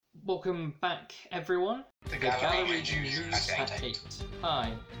Welcome back, everyone. The Gallery Region News at 8.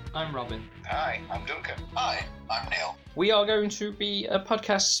 Hi, I'm Robin. Hi, I'm Duncan. Hi, I'm Neil. We are going to be a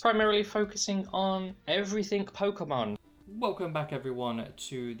podcast primarily focusing on everything Pokemon. Welcome back, everyone,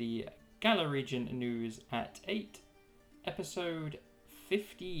 to the Galar Region News at 8, episode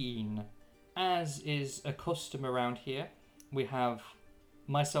 15. As is a custom around here, we have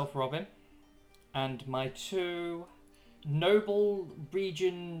myself, Robin, and my two Noble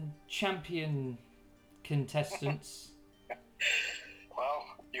Region Champion contestants. Well,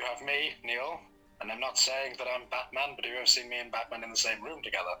 you have me, Neil, and I'm not saying that I'm Batman, but you have seen me and Batman in the same room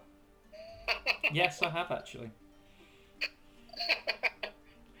together. Yes, I have actually.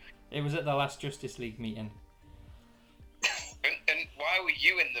 It was at the last Justice League meeting. And why were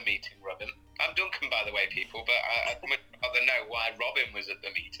you in the meeting, Robin? I'm Duncan, by the way, people, but I'd much rather know why Robin was at the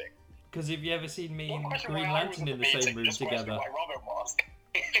meeting. Because have you ever seen me Don't and question Green why I was Lantern at in the meeting, same room just question together? why Robin was.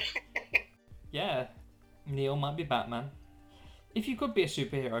 Yeah, Neil might be Batman. If you could be a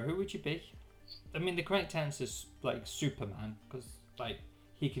superhero, who would you be? I mean, the correct answer is like Superman, because like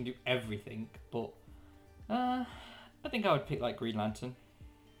he can do everything. But I think I would pick like Green Lantern.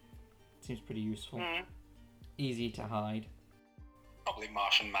 Seems pretty useful. Easy to hide. Probably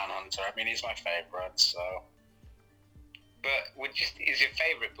Martian Manhunter. I mean, he's my favourite, so... But he's your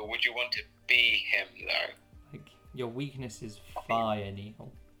favourite, but would you want to be him, though? Like, your weakness is fire,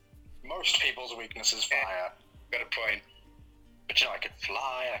 Neil. Most people's weakness is fire. Got a point. But you know, I can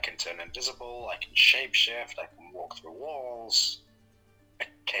fly, I can turn invisible, I can shapeshift, I can walk through walls.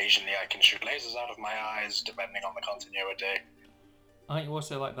 Occasionally I can shoot lasers out of my eyes, depending on the continuity. Aren't you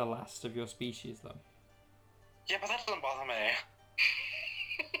also like the last of your species, though? Yeah, but that doesn't bother me.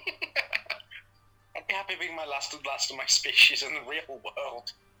 I'd be happy being my last of my species in the real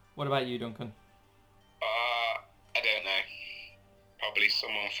world. What about you, Duncan? I don't know. Probably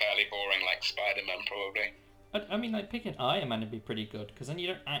someone fairly boring like Spider-Man, probably. I mean, like, picking Iron Man would be pretty good, because then you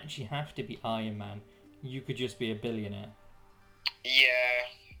don't actually have to be Iron Man. You could just be a billionaire. Yeah.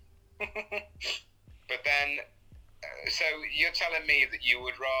 But then... so you're telling me that you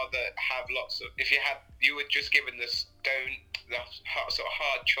would rather have lots of... you were just given the sort of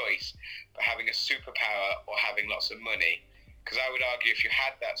hard choice for having a superpower or having lots of money. Because I would argue if you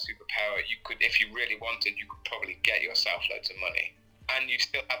had that superpower, you could, if you really wanted, you could probably get yourself loads of money. And you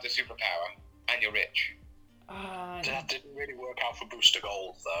still have the superpower, and you're rich. That didn't really work out for Booster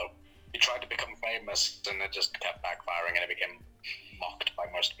Gold, though. He tried to become famous, and it just kept backfiring, and it became mocked by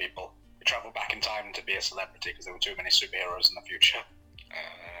most people. He travelled back in time to be a celebrity because there were too many superheroes in the future.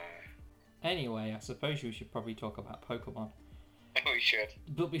 Anyway, I suppose we should probably talk about Pokemon. We should.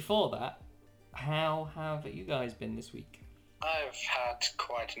 But before that, how have you guys been this week? I've had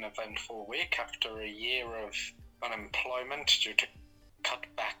quite an eventful week after a year of unemployment due to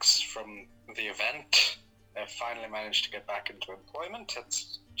cutbacks from the event. I finally managed to get back into employment.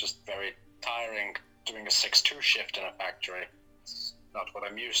 It's just very tiring doing a 6-2 shift in a factory. It's not what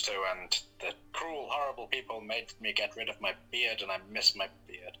I'm used to, and the cruel, horrible people made me get rid of my beard, and I miss my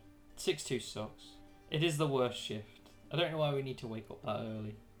beard. 6-2 sucks. It is the worst shift. I don't know why we need to wake up that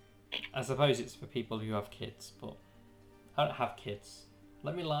early. I suppose it's for people who have kids, but I don't have kids.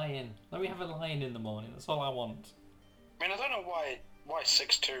 Let me lie in. Let me have a lie-in the morning. That's all I want. I mean, I don't know why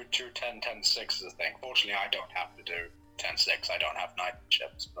 6-2, 2-10, 10-6 is a thing. Fortunately, I don't have to do 10-6. I don't have night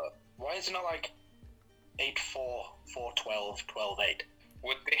shifts, but why is it not like 8-4, 4-12, 12-8?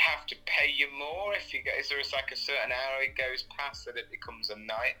 Would they have to pay you more if you get? Is there like a certain hour it goes past that it becomes a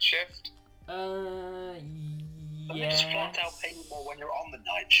night shift? Don't they just flat out pay you more when you're on the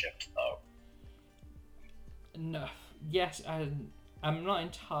night shift, though? No. Yes, I'm not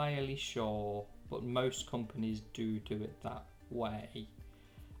entirely sure, but most companies do it that way.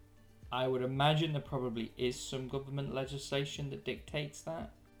 I would imagine there probably is some government legislation that dictates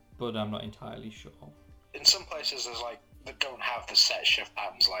that, but I'm not entirely sure. In some places, there's like that don't have the set shift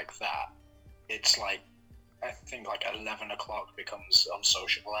patterns like that. It's like, I think like 11 o'clock becomes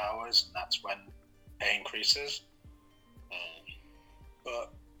unsociable hours, and that's when pay increases.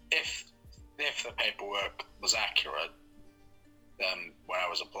 But if the paperwork was accurate, then when I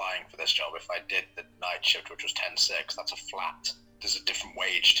was applying for this job, if I did the night shift, which was 10-6, that's a flat. There's a different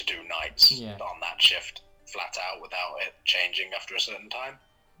wage to do nights on that shift, flat out, without it changing after a certain time.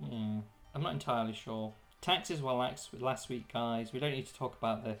 Yeah, I'm not entirely sure. Taxes were last week, guys. We don't need to talk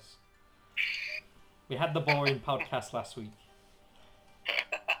about this. We had the boring podcast last week.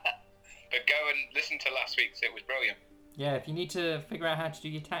 But go and listen to last week's. It was brilliant. Yeah, if you need to figure out how to do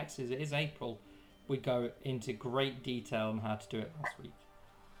your taxes, it is April. We go into great detail on how to do it last week.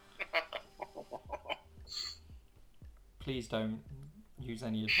 Please don't use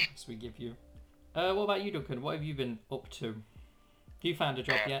any advice we give you. What about you, Duncan? What have you been up to? Have you found a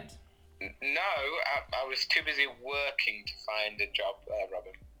job yet? No, I was too busy working to find a job,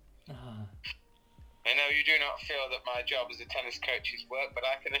 Robin. I know you do not feel that my job as a tennis coach is work, but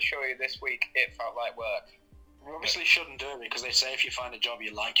I can assure you this week it felt like work. You obviously shouldn't do it because they say if you find a job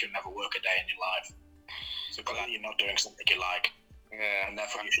you like, you'll never work a day in your life. So clearly you're not doing something you like. Yeah. And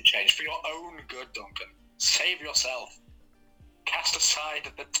therefore you should change for your own good, Duncan. Save yourself. Cast aside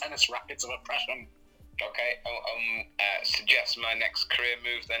the tennis rackets of oppression. Okay, suggest my next career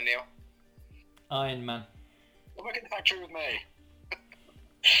move then, Neil. Iron Man. Come work in the factory with me.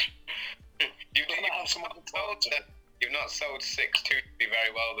 You've not sold 6 to me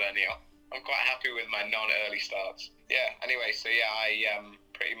very well there, Neil. I'm quite happy with my non-early starts. Yeah, anyway, so yeah, I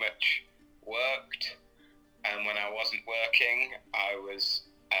pretty much worked, and when I wasn't working, I was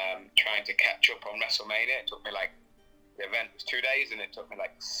trying to catch up on WrestleMania. It took me the event was 2 days, and it took me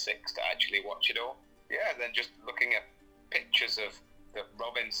 6 to actually watch it all. Yeah, then just looking at pictures of that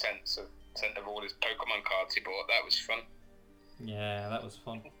Robin sent of all his Pokemon cards he bought. That was fun. Yeah, that was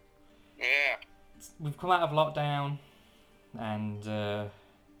fun. Yeah. We've come out of lockdown, and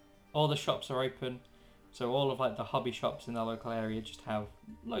all the shops are open. So all of the hobby shops in the local area just have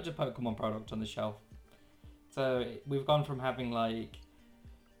loads of Pokemon products on the shelf. So we've gone from having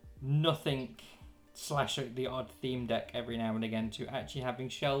nothing / the odd theme deck every now and again to actually having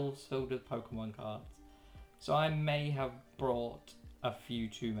shelves filled with Pokemon cards. So I may have brought a few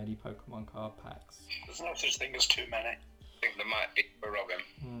too many Pokemon card packs. There's no such thing as too many. I think there might be for Robin.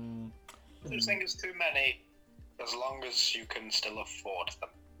 There's no such thing as too many, as long as you can still afford them.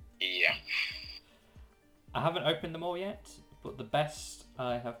 Yeah. I haven't opened them all yet, but the best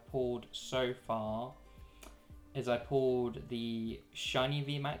I have pulled so far is I pulled the Shiny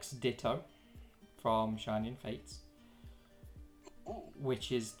VMAX Ditto from Shining Fates,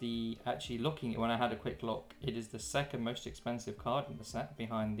 which is actually looking, when I had a quick look, it is the second most expensive card in the set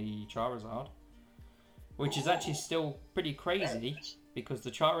behind the Charizard, which is actually still pretty crazy because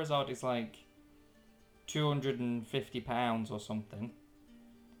the Charizard is £250 or something,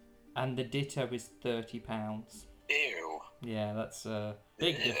 and the Ditto is £30. Ew. Yeah, that's a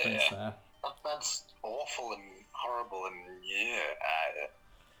big difference there. That's awful and horrible and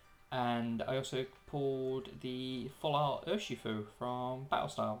And I also pulled the full art Urshifu from Battle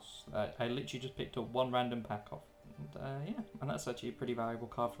Styles. I literally just picked up one random pack off. And that's actually a pretty valuable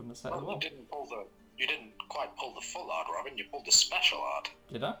card from the set as well. You didn't quite pull the full art, Robin. You pulled the special art.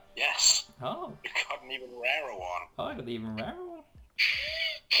 Did I? Yes. Oh. You got an even rarer one. Oh, I got the even rarer one.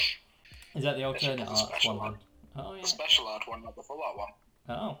 Is that the alternate art one? Oh, yeah. The special art one, not the full art one.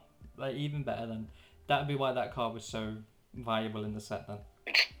 Oh, even better then. That'd be why that card was so valuable in the set then.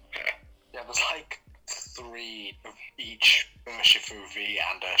 Yeah, there's 3 of each Urshifu V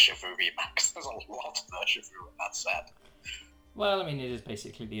and Urshifu V Max. There's a lot of Urshifu in that set. Well, I mean, it is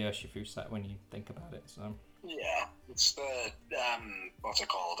basically the Urshifu set when you think about it, so... Yeah, it's the, what's it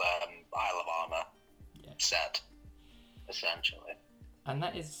called, Isle of Armor set, essentially. And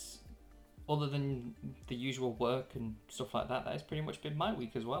that is, other than the usual work and stuff like that, that has pretty much been my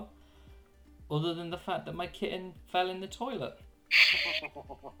week as well. Other than the fact that my kitten fell in the toilet.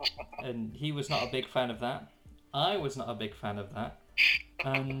 And he was not a big fan of that. I was not a big fan of that.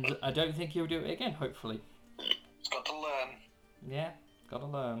 And I don't think he'll do it again, hopefully. He's got to learn. Yeah, gotta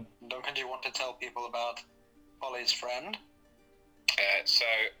learn. Duncan, do you want to tell people about Polly's friend? So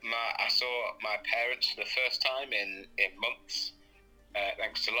I saw my parents for the first time in months,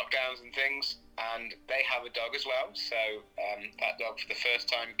 thanks to lockdowns and things, and they have a dog as well. So that dog for the first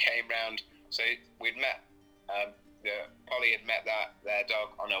time came round. So we'd met, Polly had met their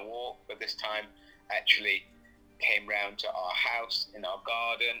dog on a walk, but this time actually came round to our house in our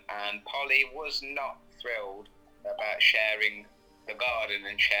garden, and Polly was not thrilled about sharing the garden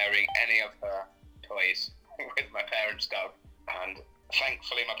and sharing any of her toys with my parents' dog. And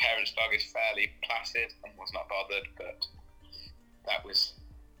thankfully my parents' dog is fairly placid and was not bothered, but that was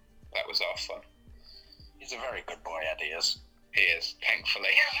our fun. He's a very good boy, Eddie is. He is,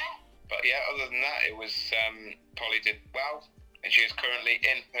 thankfully. But yeah, other than that, it was Polly did well, and she is currently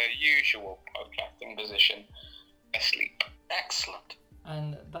in her usual podcasting position, asleep. Excellent.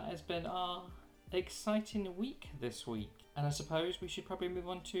 And that has been our exciting week this week. And I suppose we should probably move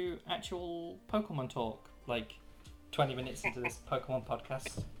on to actual Pokemon talk, 20 minutes into this Pokemon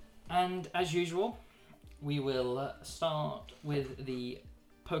podcast. And as usual, we will start with the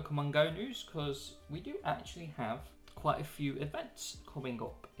Pokemon Go news, because we do actually have quite a few events coming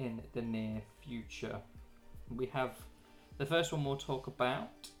up in the near future. We have the first one we'll talk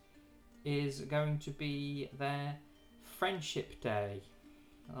about is going to be their Friendship Day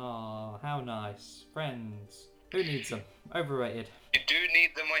Oh, how nice. Friends. Who needs them? Overrated. You do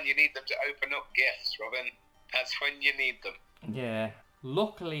need them when you need them to open up gifts, Robin. That's when you need them. Yeah.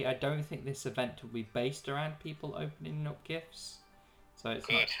 Luckily, I don't think this event will be based around people opening up gifts. So it's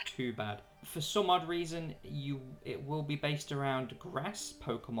not too bad. For some odd reason, it will be based around grass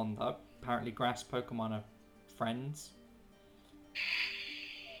Pokemon, though. Apparently, grass Pokemon are friends.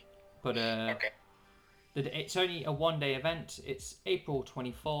 But, Okay. It's only a one-day event. It's April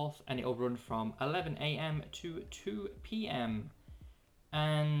 24th, and it'll run from 11 a.m. to 2 p.m.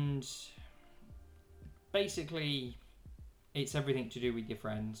 And basically, it's everything to do with your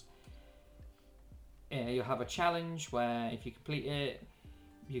friends. You'll have a challenge where if you complete it,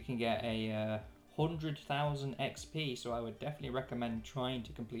 you can get a 100,000 XP. So I would definitely recommend trying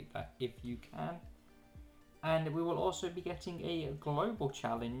to complete that if you can. And we will also be getting a global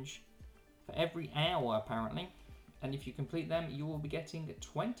challenge for every hour, apparently. And if you complete them, you will be getting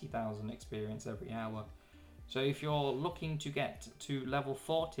 20,000 experience every hour. So if you're looking to get to level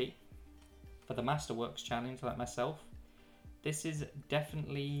 40 for the Masterworks challenge, like myself, this is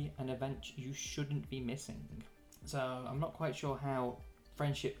definitely an event you shouldn't be missing. So I'm not quite sure how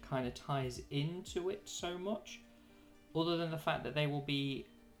friendship kind of ties into it so much, other than the fact that they will be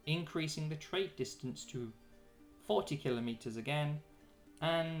increasing the trade distance to 40 kilometers again,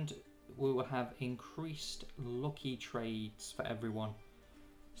 and we will have increased lucky trades for everyone.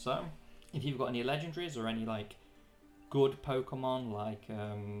 So if you've got any legendaries or any like good Pokemon, like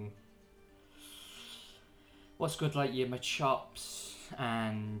what's good, like your Machops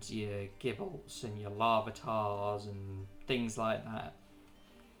and your Gibbolts and your Larvatars and things like that,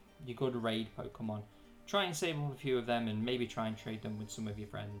 your good raid Pokemon, try and save up a few of them and maybe try and trade them with some of your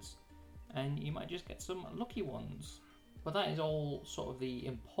friends, and you might just get some lucky ones. But that is all sort of the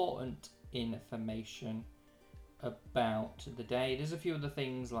important information about the day. There's a few other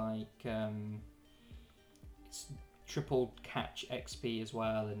things like it's triple catch XP as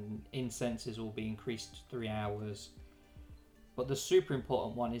well, and incenses will be increased to 3 hours. But the super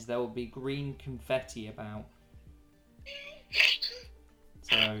important one is there will be green confetti about.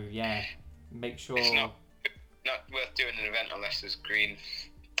 So yeah, make sure. It's not worth doing an event unless there's green.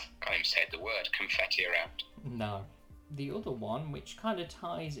 Can't even say the word confetti around. No. The other one, which kind of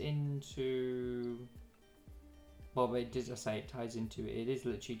ties into, well, it does, I say it ties into it is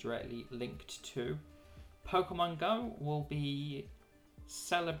literally directly linked to Pokemon Go, will be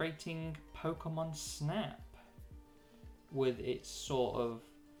celebrating Pokemon Snap with its sort of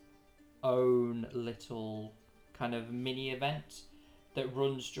own little kind of mini event that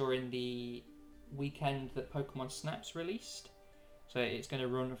runs during the weekend that Pokemon Snap's released. So it's going to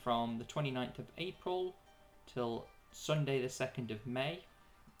run from the 29th of April till Sunday the 2nd of May.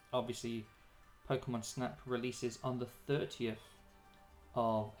 Obviously, Pokemon Snap releases on the 30th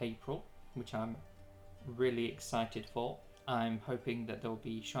of April, which I'm really excited for. I'm hoping that there'll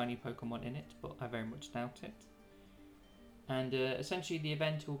be shiny Pokemon in it, but I very much doubt it. And essentially the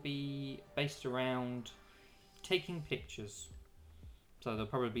event will be based around taking pictures. So there'll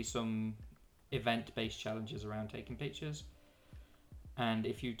probably be some event-based challenges around taking pictures. And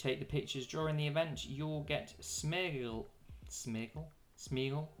if you take the pictures during the event, you'll get Smeargle,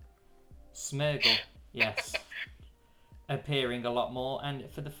 yes, appearing a lot more. And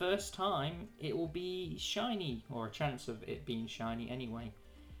for the first time, it will be shiny, or a chance of it being shiny anyway.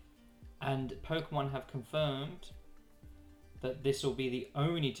 And Pokemon have confirmed that this will be the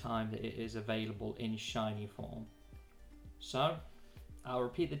only time that it is available in shiny form. So, I'll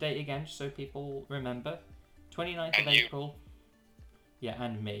repeat the date again just so people remember. 29th of April. Yeah,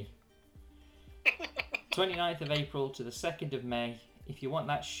 and me. 29th of April to the 2nd of May. If you want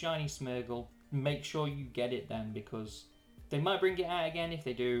that shiny Smeargle, make sure you get it then, because they might bring it out again if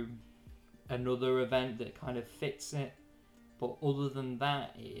they do another event that kind of fits it. But other than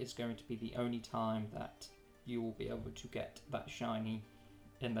that, it is going to be the only time that you will be able to get that shiny,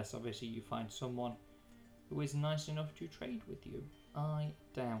 unless obviously you find someone who is nice enough to trade with you. I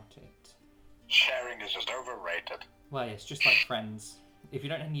doubt it. Sharing is just overrated. Well, yes, just like friends. If you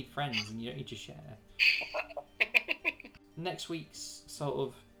don't need friends, then you don't need to share. Next week's sort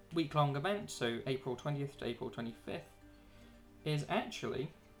of week-long event, so April 20th to April 25th, is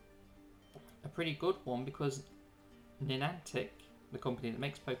actually a pretty good one, because Niantic, the company that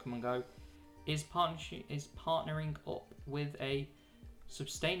makes Pokemon Go, is partnering up with a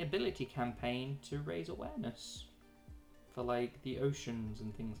sustainability campaign to raise awareness for like the oceans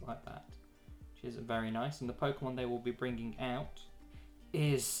and things like that, which is very nice. And the Pokemon they will be bringing out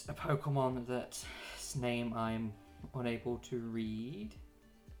is a Pokemon that's name I'm unable to read.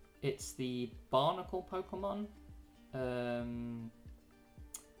 It's the Barnacle Pokemon.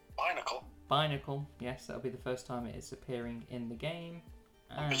 Binacle, yes, that'll be the first time it is appearing in the game.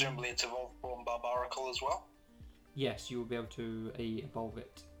 And presumably it's evolved from Barbaracle as well? Yes, you will be able to evolve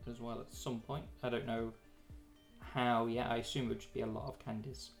it as well at some point. I don't know how yet. I assume it would just be a lot of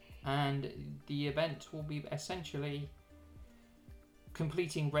candies. And the event will be essentially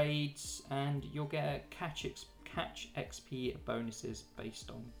completing raids, and you'll get catch XP bonuses based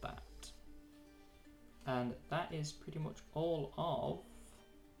on that. And that is pretty much all of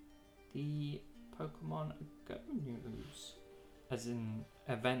the Pokemon Go news, as in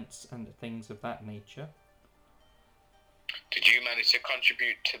events and things of that nature. Did you manage to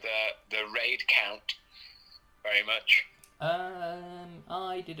contribute to the raid count very much?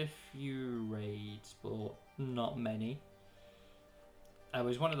 I did a few raids, but not many. I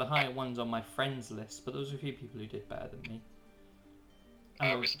was one of the higher ones on my friends list, but there was a few people who did better than me.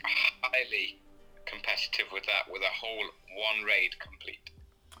 I was highly competitive with that, with a whole one raid complete.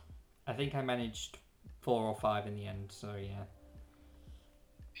 I think I managed 4 or 5 in the end, so yeah.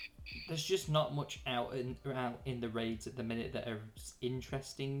 There's just not much out in the raids at the minute that is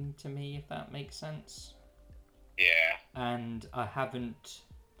interesting to me, if that makes sense. Yeah. And I haven't...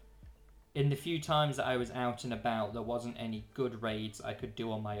 In the few times that I was out and about, there wasn't any good raids I could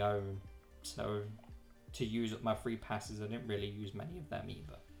do on my own. So, to use up my free passes, I didn't really use many of them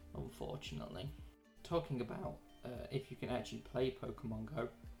either, unfortunately. Talking about if you can actually play Pokemon Go,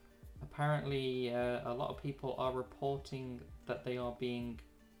 apparently a lot of people are reporting that they are being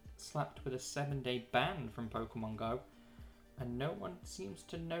slapped with a 7-day ban from Pokemon Go, and no one seems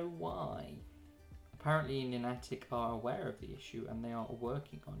to know why. Apparently Niantic are aware of the issue and they are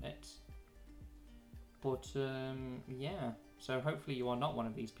working on it. But yeah, so hopefully you are not one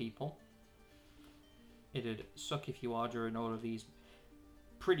of these people. It'd suck if you are during all of these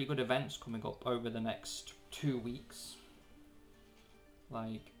pretty good events coming up over the next 2 weeks.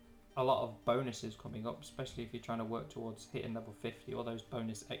 Like, a lot of bonuses coming up, especially if you're trying to work towards hitting level 50. All those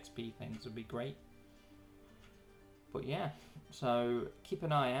bonus XP things would be great. But yeah, so keep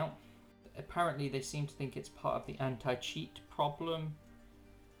an eye out. Apparently they seem to think it's part of the anti-cheat problem,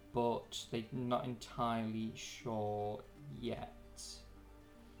 but they're not entirely sure yet.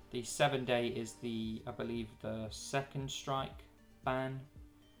 The 7-day is I believe the second strike ban,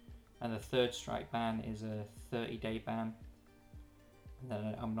 and the third strike ban is a 30-day ban. And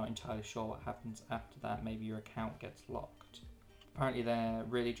then I'm not entirely sure what happens after that. Maybe your account gets locked. Apparently they're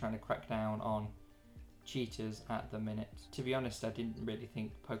really trying to crack down on cheaters at the minute. To be honest, I didn't really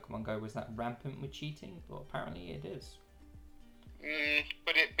think Pokemon Go was that rampant with cheating, but apparently it is.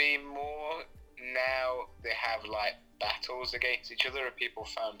 Would it be more now they have like battles against each other? Have people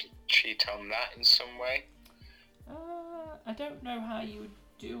found to cheat on that in some way? I don't know how you would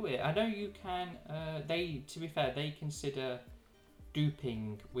do it. I know you can. To be fair, they consider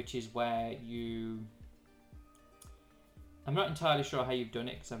duping, which is where you... I'm not entirely sure how you've done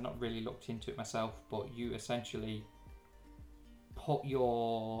it because I've not really looked into it myself, but you essentially put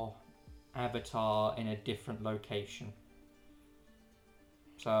your avatar in a different location.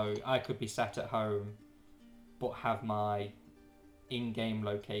 So I could be sat at home but have my in-game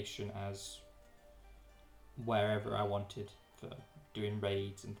location as wherever I wanted for doing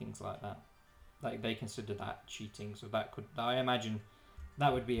raids and things like that. Like, they consider that cheating, so I imagine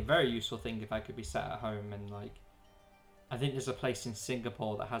that would be a very useful thing if I could be sat at home and, like, I think there's a place in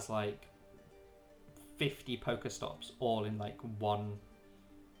Singapore that has like 50 Pokestops all in like one,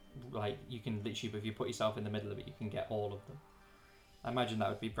 like you can literally, if you put yourself in the middle of it, you can get all of them. I imagine that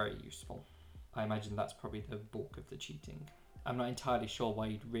would be very useful. I imagine that's probably the bulk of the cheating. I'm not entirely sure why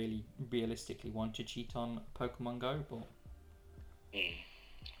you'd really realistically want to cheat on Pokemon Go, but...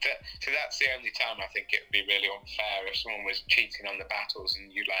 So that's the only time I think it would be really unfair if someone was cheating on the battles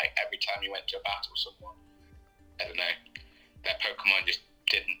and you, like, every time you went to a battle, someone, I don't know, their Pokemon just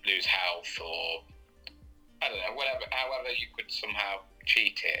didn't lose health, or I don't know, whatever. However you could somehow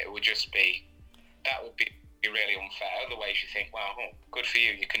cheat it, it would just be, that would be really unfair. Otherwise you think, well, good for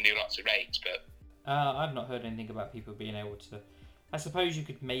you, you can do lots of raids, but... I've not heard anything about people being able to... I suppose you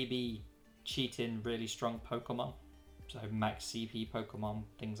could maybe cheat in really strong Pokemon, so max CP Pokemon,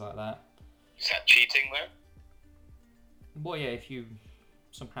 things like that. Is that cheating though? Well, yeah, if you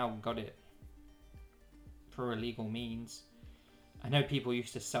somehow got it for illegal means. I know people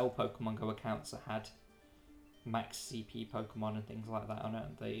used to sell Pokemon Go accounts that had max CP Pokemon and things like that on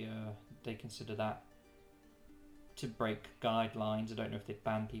it. They consider that to break guidelines. I don't know if they'd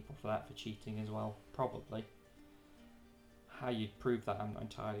ban people for that, for cheating as well. Probably. How you'd prove that, I'm not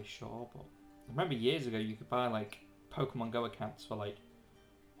entirely sure. But I remember years ago you could buy like Pokemon Go accounts for like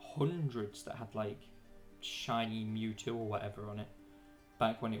hundreds that had like shiny Mewtwo or whatever on it.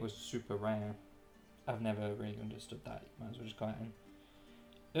 back when it was super rare. I've never really understood that. You might as well just go out and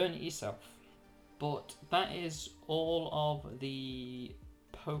earn it yourself. But that is all of the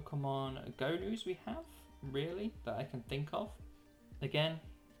Pokemon Go news we have, really, that I can think of. Again,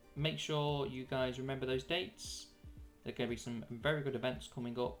 make sure you guys remember those dates. There are going to be some very good events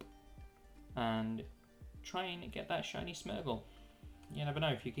coming up. And try and get that shiny Smeargle. You never know,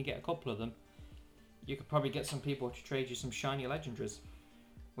 if you can get a couple of them, you could probably get some people to trade you some shiny legendaries.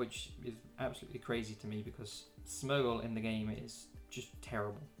 Which is absolutely crazy to me because Smeargle in the game is just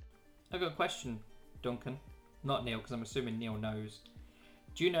terrible. I've got a question, Duncan. Not Neil, because I'm assuming Neil knows.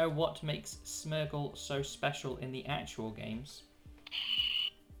 Do you know what makes Smeargle so special in the actual games?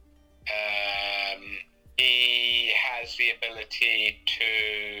 He has the ability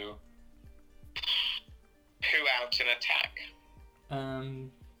to poo out an attack.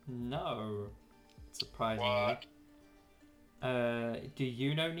 No. Surprisingly. What? Do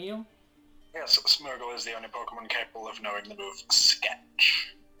you know, Neil? Yes, Smeargle is the only Pokemon capable of knowing the move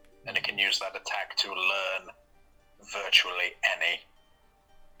Sketch, and it can use that attack to learn virtually any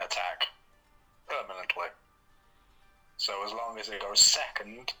attack permanently. So as long as it goes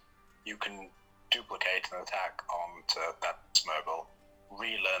second, you can duplicate an attack onto that Smeargle,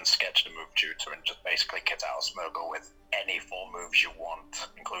 relearn Sketch the move tutor, and just basically kit out Smeargle with any 4 moves you want,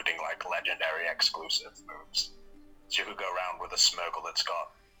 including like legendary exclusive moves. So you could go around with a Smeargle that's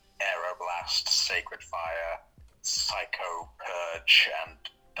got Aeroblast, Sacred Fire, Psycho Purge, and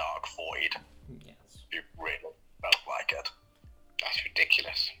Dark Void. Yes. You really felt like it. That's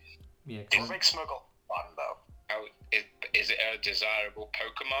ridiculous. Yeah. It makes Smeargle fun, though. How is it a desirable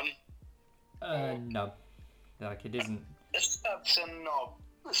Pokemon? No. Like, it isn't. The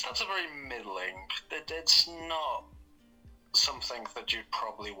stats are very middling. It's not something that you'd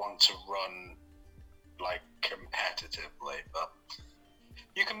probably want to run, like, competitively, but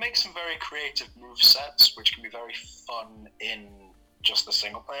you can make some very creative move sets, which can be very fun in just the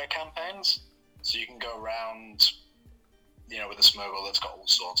single-player campaigns. So you can go around, with a Smeargle that's got all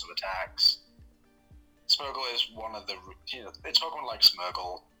sorts of attacks. Smeargle is one of the, it's Pokemon like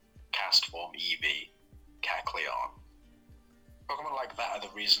Smeargle, Castform, Eevee, Kecleon. Pokemon like that are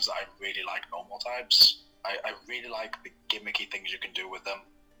the reasons that I really like normal types. I really like the gimmicky things you can do with them,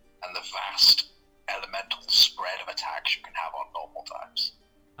 and the vast elemental spread of attacks you can have on normal types.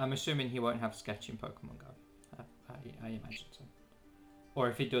 I'm assuming he won't have Sketch in Pokemon Go. I imagine so. Or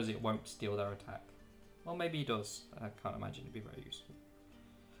if he does, it won't steal their attack. Well, maybe he does. I can't imagine it'd be very useful.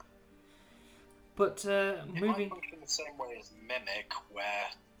 But It moving. might function the same way as Mimic,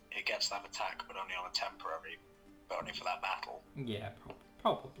 where it gets that attack, but only on a temporary, but only for that battle. Yeah,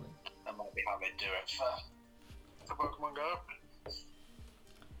 probably. That might be how they do it for Pokemon Go.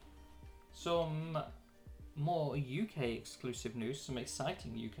 Some more UK exclusive news, some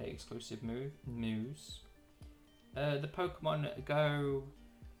exciting UK exclusive news. The Pokemon Go,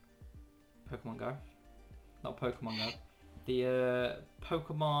 not Pokemon Go. The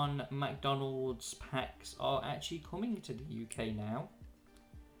Pokemon McDonald's packs are actually coming to the UK now.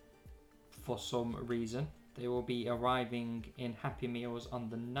 For some reason, they will be arriving in Happy Meals on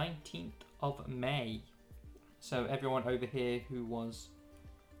the 19th of May. So everyone over here who was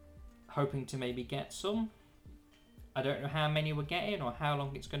hoping to maybe get some, I don't know how many we're getting or how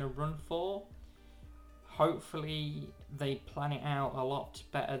long it's going to run for. Hopefully they plan it out a lot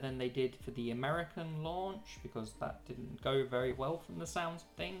better than they did for the American launch, because that didn't go very well from the sounds of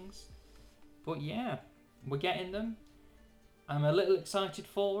things. But yeah, we're getting them. I'm a little excited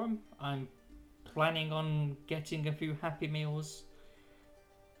for them. I'm planning on getting a few Happy Meals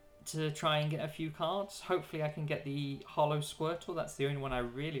to try and get a few cards. Hopefully I can get the Holo Squirtle. That's the only one I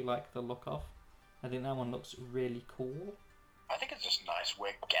really like the look of. I think that one looks really cool. I think it's just nice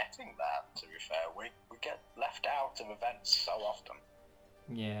we're getting that, to be fair. We get left out of events so often.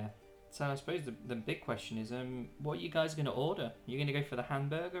 Yeah. So I suppose the big question is, what are you guys going to order? Are you going to go for the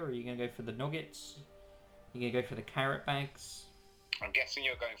hamburger, or are you going to go for the nuggets? Are you going to go for the carrot bags? I'm guessing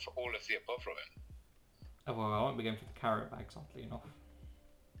you're going for all of the above, Robin. Oh, well, I won't be going for the carrot bags, oddly enough.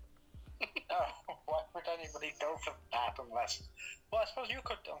 No, why would anybody go for that unless... Well, I suppose you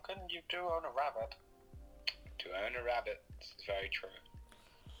could, Duncan. You do own a rabbit. To own a rabbit, this is very true.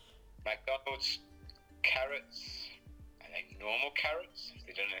 McDonald's carrots, are they normal carrots? Have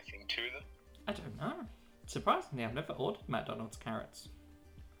they done anything to them? I don't know. Surprisingly, I've never ordered McDonald's carrots.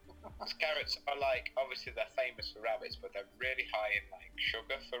 These carrots are like, obviously they're famous for rabbits, but they're really high in like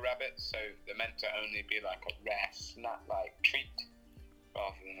sugar for rabbits, so they're meant to only be like a rare snack-like treat,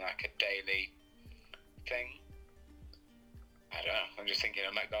 rather than like a daily thing. I don't know, I'm just thinking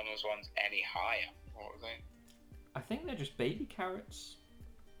of McDonald's ones any higher. What were they? I think they're just baby carrots.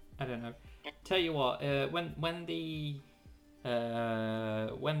 I don't know. Tell you what, when the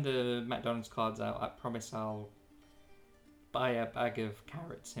McDonald's card's out, I promise I'll buy a bag of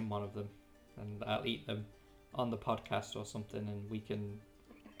carrots in one of them, and I'll eat them on the podcast or something, and we can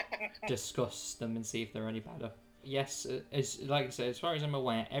discuss them and see if they're any better. Yes, like I said, as far as I'm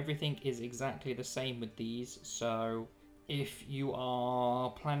aware, everything is exactly the same with these, so if you are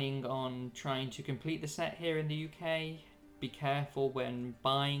planning on trying to complete the set here in the UK, be careful when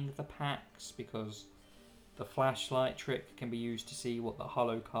buying the packs, because the flashlight trick can be used to see what the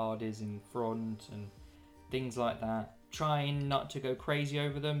holo card is in front and things like that. Trying not to go crazy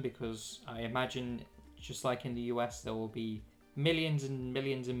over them, because I imagine, just like in the US, there will be millions and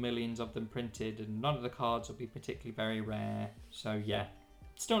millions and millions of them printed, and none of the cards will be particularly very rare. So yeah,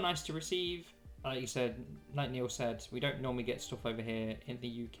 still nice to receive. Like you said, like Neil said, we don't normally get stuff over here in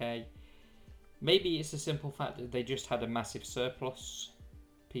the UK. Maybe it's a simple fact that they just had a massive surplus.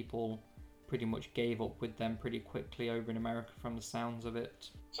 People pretty much gave up with them pretty quickly over in America from the sounds of it.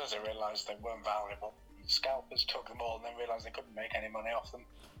 So they realised they weren't valuable. Scalpers took them all and then realised they couldn't make any money off them.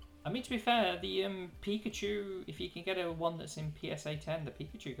 I mean, to be fair, the Pikachu, if you can get a one that's in PSA 10, the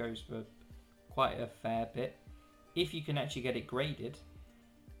Pikachu goes for quite a fair bit. If you can actually get it graded.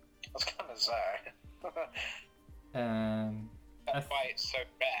 I was going to say. That's why it's so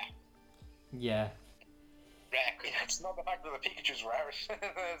rare. Yeah. Rare. Yeah, it's not the fact that the Pikachu's rare, it's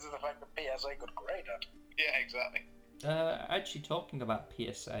the fact that PSA could grade it. Yeah, exactly. Actually, talking about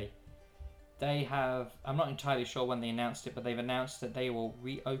PSA, they have, I'm not entirely sure when they announced it, but they've announced that they will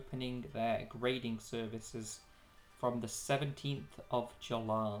reopening their grading services from the 17th of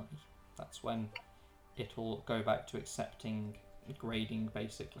July. That's when it'll go back to accepting grading,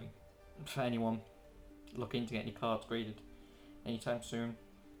 basically. For anyone looking to get any cards graded anytime soon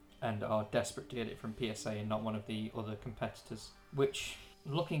and are desperate to get it from PSA and not one of the other competitors. Which,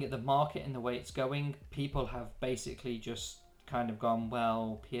 looking at the market and the way it's going, people have basically just kind of gone,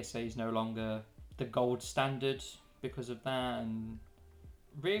 well, PSA is no longer the gold standard because of that, and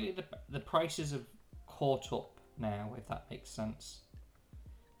really the prices have caught up now, if that makes sense.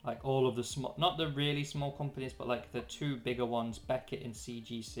 Like all of the small, not the really small companies, but like the two bigger ones, Beckett and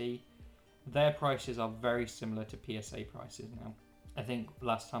CGC, their prices are very similar to PSA prices now. I think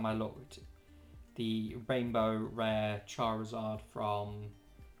last time I looked, the Rainbow Rare Charizard from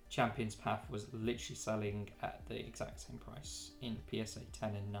Champions Path was literally selling at the exact same price in PSA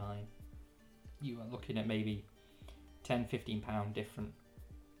 10 and 9. You are looking at maybe £10-15 different.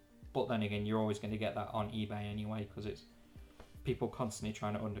 But then again, you're always going to get that on eBay anyway, because it's people constantly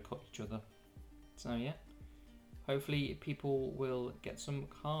trying to undercut each other. So yeah, hopefully people will get some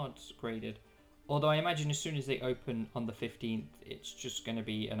cards graded. Although I imagine as soon as they open on the 15th, it's just going to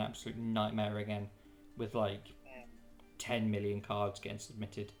be an absolute nightmare again, with like 10 million cards getting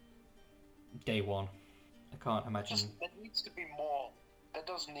submitted day one. I can't imagine. There needs to be more. There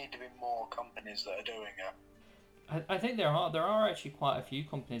does need to be more companies that are doing it. I think there are actually quite a few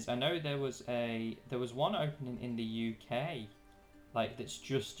companies. I know there was one opening in the UK, like that's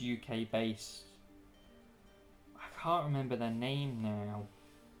just UK based. I can't remember their name now,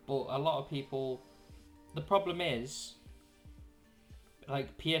 but a lot of people. The problem is, like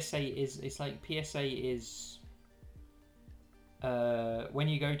PSA is when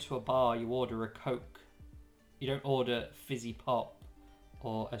you go to a bar, you order a Coke. You don't order fizzy pop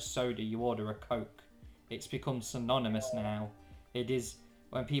or a soda. You order a Coke. It's become synonymous now. It is,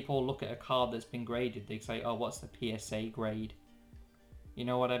 when people look at a card that's been graded, they say, oh, what's the PSA grade? You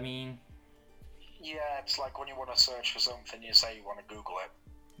know what I mean? Yeah, it's like when you want to search for something, you say you want to Google it.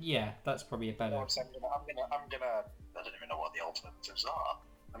 Yeah, that's probably a better... I'm gonna, I don't even know what the alternatives are.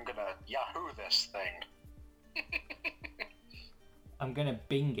 I'm gonna Yahoo this thing. I'm gonna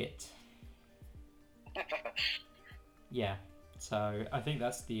Bing it. Yeah. So I think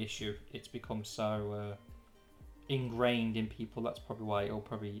that's the issue. It's become so ingrained in people. That's probably why it'll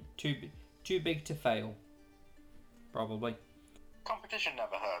probably too big to fail. Probably. Competition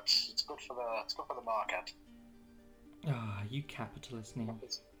never hurts. It's good for the market. Ah, you capitalist, Neil.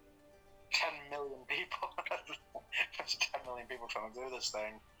 10 million people. There's 10 million people trying to do this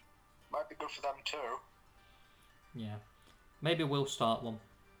thing. Might be good for them too. Yeah. Maybe we'll start one.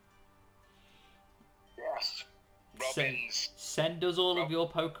 Yes. Robins. Send us all of your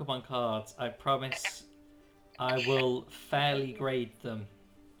Pokemon cards. I promise I will fairly grade them.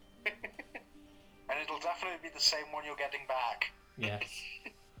 And it'll definitely be the same one you're getting back. Yes.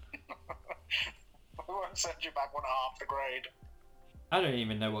 I won't send you back one half the grade. I don't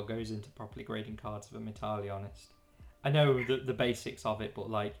even know what goes into properly grading cards, if I'm entirely honest. I know the basics of it, but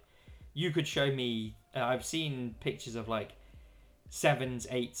like, you could show me... I've seen pictures of like 7s,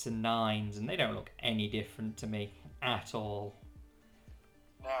 8s, and 9s, and they don't look any different to me at all.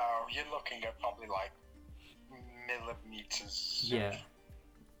 No, you're looking at probably like millimeters. Yeah.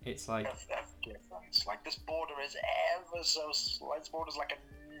 It's like... Of difference. Like, this border is ever so slight. This border's like a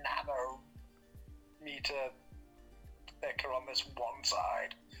nanometer thicker on this one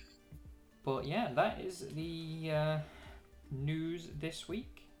side. But yeah, that is the news this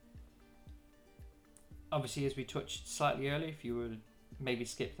week. Obviously, as we touched slightly earlier, if you would maybe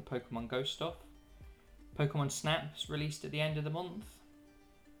skip the Pokemon Go stuff, Pokemon Snap's released at the end of the month.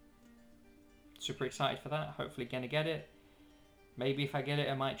 Super excited for that. Hopefully gonna get it. Maybe if I get it,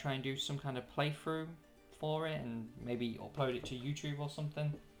 I might try and do some kind of playthrough for it and maybe upload it to YouTube or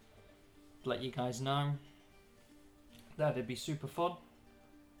something. Let you guys know. That'd be super fun.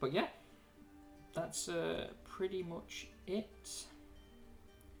 But yeah, that's pretty much it.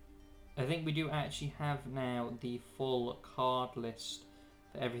 I think we do actually have now the full card list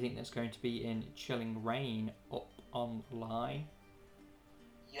for everything that's going to be in Chilling Reign up online.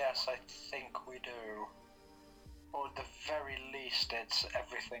 Yes, I think we do. Or at the very least, it's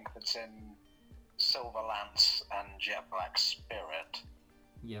everything that's in Silverlance and Jet Black Spirit.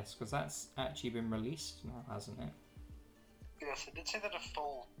 Yes, because that's actually been released now, hasn't it? Yes, I did say that a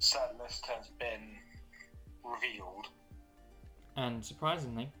full set list has been revealed. And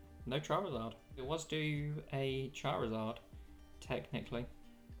surprisingly, no Charizard. It was due a Charizard, technically,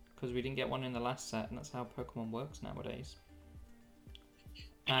 because we didn't get one in the last set, and that's how Pokemon works nowadays.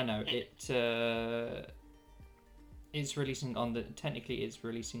 I know, it's releasing on the... Technically, it's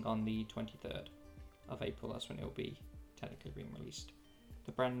releasing on the 23rd of April. That's when it will be technically being released.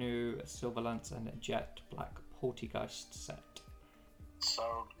 The brand new Silverlance and Jet Black Poltergeist set.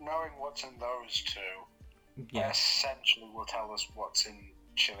 So, knowing what's in those two, Yeah. essentially will tell us what's in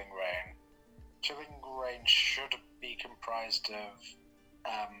Chilling Reign. Chilling Reign should be comprised of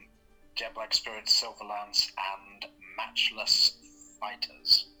Jet Black Spirit, Silverlance, and Matchless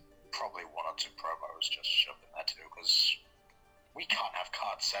Fighters. Probably one or two promos just shoved in there too, because we can't have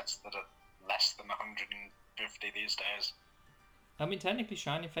card sets that are less than 150 these days. I mean, technically,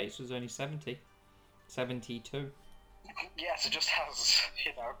 Shining Fates was only 70. 72. Yes, it just has,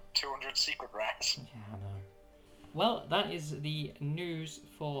 200 secret rares. Yeah, I know. Well, that is the news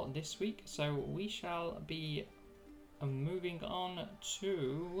for this week, so we shall be moving on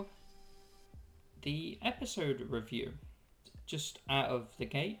to the episode review. Just out of the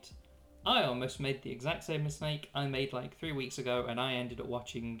gate, I almost made the exact same mistake I made like 3 weeks ago, and I ended up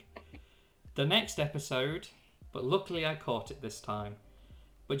watching the next episode, but luckily I caught it this time.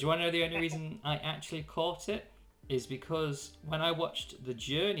 But do you want to know the only reason I actually caught it? Is because when I watched the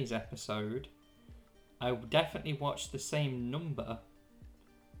Journeys episode, I definitely watched the same number,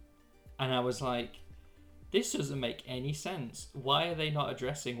 and I was like, this doesn't make any sense. Why are they not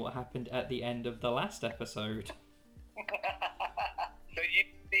addressing what happened at the end of the last episode? So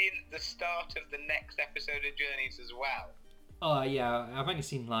you've seen the start of the next episode of Journeys as well? Oh yeah, I've only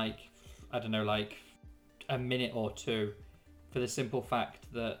seen like a minute or two, for the simple fact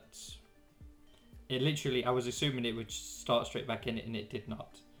that it literally, I was assuming it would start straight back in it, and it did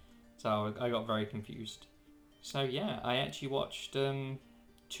not. So I got very confused. So yeah, I actually watched 2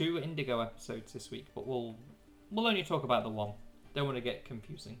 Indigo episodes this week, but we'll only talk about the one. Don't want to get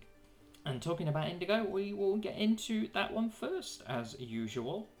confusing. And talking about Indigo, we will get into that one first, as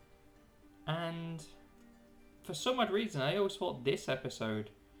usual. And for some odd reason, I always thought this episode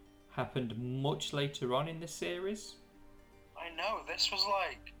happened much later on in the series. I know,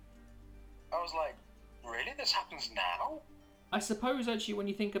 I was like, really? This happens now? I suppose actually when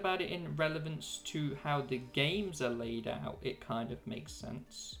you think about it in relevance to how the games are laid out, it kind of makes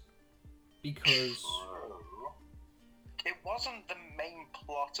sense. Because... True. It wasn't the main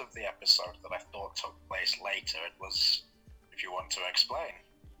plot of the episode that I thought took place later. It was, if you want to explain.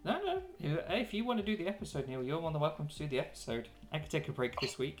 No. If you want to do the episode, Neil, you're more than welcome to do the episode. I could take a break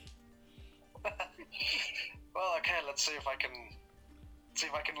this week. Well, okay, let's see if I can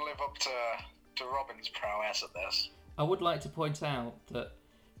live up to Robin's prowess at this. I would like to point out that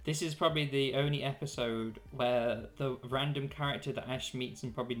this is probably the only episode where the random character that Ash meets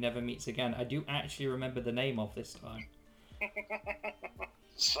and probably never meets again, I do actually remember the name of this time.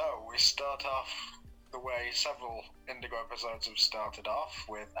 So, we start off the way several Indigo episodes have started off,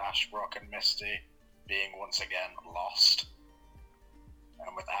 with Ash, Brock, and Misty being once again lost.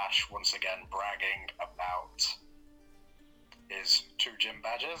 And with Ash once again bragging about his 2 gym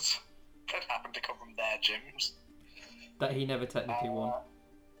badges that happen to come from their gyms. That he never technically won.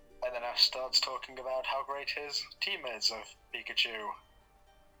 And then Ash starts talking about how great his team is of Pikachu,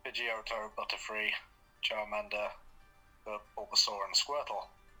 Pidgeotto, Butterfree, Charmander, Bulbasaur and Squirtle.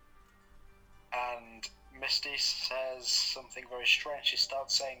 And Misty says something very strange. She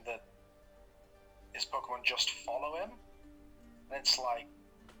starts saying that his Pokemon just follow him. And it's like,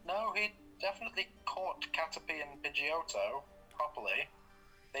 no, he definitely caught Caterpie and Pidgeotto properly.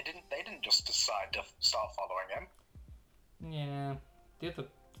 They didn't just decide to start following him. Yeah, the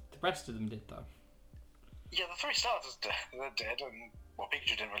rest of them did though. Yeah, the 3 starters did, and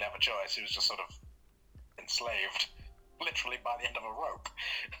Pikachu didn't really have a choice. He was just sort of enslaved, literally by the end of a rope.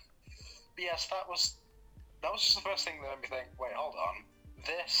 But yes, that was just the first thing that made me think, wait, hold on.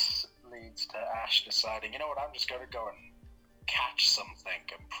 This leads to Ash deciding, you know what, I'm just going to go and catch something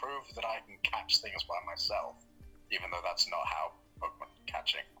and prove that I can catch things by myself, even though that's not how Pokemon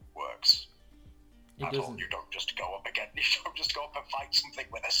catching works. You don't just go up and fight something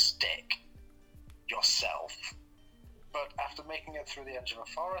with a stick yourself. But after making it through the edge of a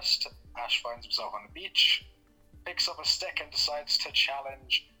forest, Ash finds himself on the beach, picks up a stick and decides to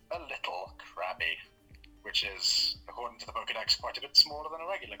challenge a little Krabby, which is, according to the Pokédex, quite a bit smaller than a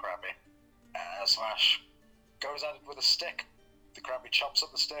regular Krabby. So Ash goes at it with a stick, the Krabby chops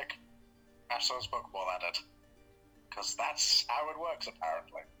up the stick, Ash throws a Pokeball at it. Because that's how it works,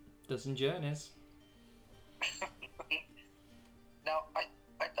 apparently. Dozen journeys. Now, I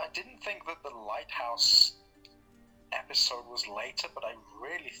didn't think that the Lighthouse episode was later, but I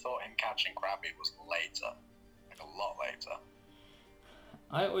really thought him catching Krabby was later. Like, a lot later.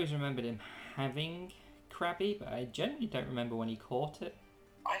 I always remembered him having Krabby, but I generally don't remember when he caught it.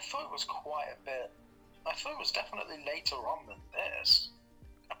 I thought it was quite a bit... I thought it was definitely later on than this.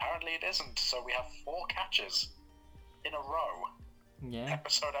 Apparently it isn't, so we have 4 catches in a row. Yeah.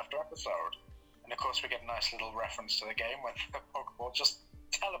 Episode after episode. And of course we get a nice little reference to the game when the Pokeball just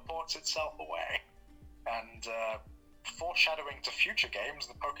teleports itself away. And foreshadowing to future games,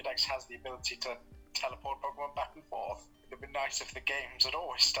 the Pokédex has the ability to teleport Pokemon back and forth. It would be nice if the games had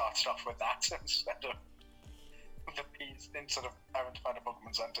always started off with that instead of having to find a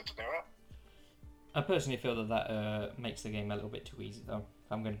Pokemon Center to do it. I personally feel that makes the game a little bit too easy, though,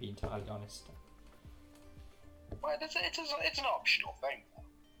 if I'm going to be entirely honest. Well, it's an optional thing.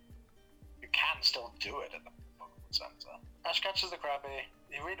 You can still do it at the Pokemon Center. Ash catches the Krabby.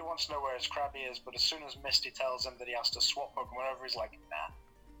 He really wants to know where his Krabby is, but as soon as Misty tells him that he has to swap Pokemon over, he's like, nah.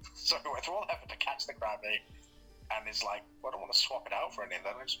 So he went through all effort to catch the Krabby, and he's like, well, I don't want to swap it out for anything,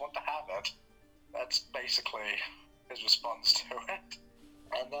 I just want to have it. That's basically his response to it.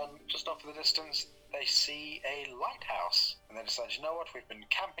 And then, just off in the distance, they see a lighthouse, and they decide, you know what, we've been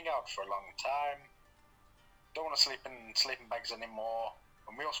camping out for a long time, don't want to sleep in sleeping bags anymore,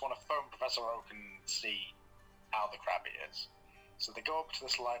 and we also want to phone Professor Oak and see how the Krabby is. So they go up to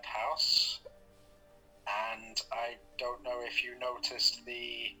this lighthouse, and I don't know if you noticed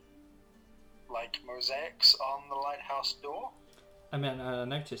the, mosaics on the lighthouse door? I mean, I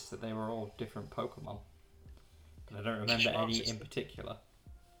noticed that they were all different Pokemon, but I don't remember any in particular.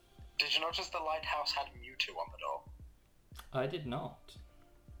 Did you notice the lighthouse had Mewtwo on the door? I did not.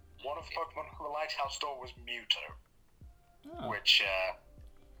 One of the Pokemon on the lighthouse door was Mewtwo, Oh. which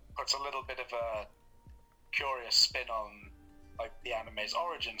puts a little bit of a curious spin on the anime's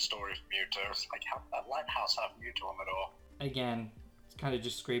origin story for Mewtwo. It's like, how did that lighthouse have Mewtwo on the door? Again, it kind of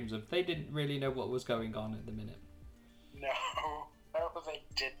just screams of they didn't really know what was going on at the minute. No, they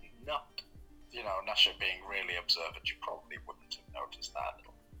did not. You know, Nasha being really observant, you probably wouldn't have noticed that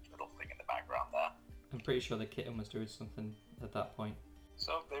little thing in the background there. I'm pretty sure the kitten was doing something at that point.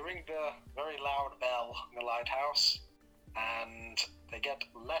 So they ring the very loud bell in the lighthouse, and they get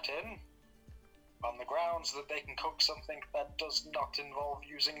let in on the grounds that they can cook something that does not involve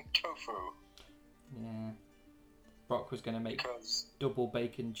using tofu. Yeah. Brock was going to make Because, double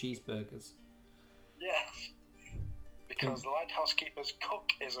bacon cheeseburgers. yeah, because the lighthouse keeper's cook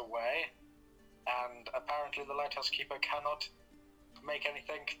is away, and apparently the lighthouse keeper cannot make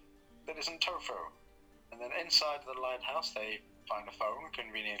anything that isn't tofu. And then inside the lighthouse they find a phone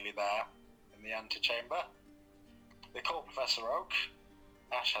conveniently there in the antechamber. They call Professor Oak.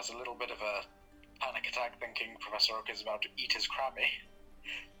 Ash has a little bit of a panic attack thinking Professor Oak is about to eat his Krabby.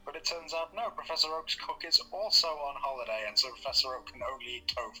 But it turns out, no, Professor Oak's cook is also on holiday, and so Professor Oak can only eat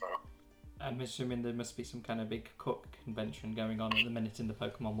tofu. I'm assuming there must be some kind of big cook convention going on at the minute in the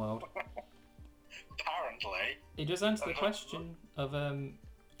Pokemon world. Apparently. It does answer the question of,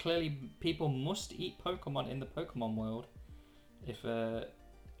 clearly people must eat Pokemon in the Pokemon world if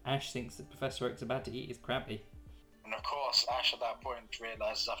Ash thinks that Professor Oak's about to eat his Krabby. And of course, Ash at that point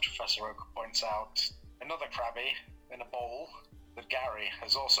realises after Professor Oak points out another Krabby in a bowl that Gary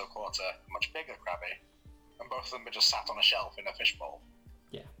has also caught a much bigger Krabby, and both of them are just sat on a shelf in a fishbowl.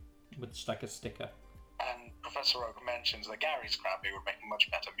 Yeah, with just like a sticker. And Professor Oak mentions that Gary's Krabby would make a much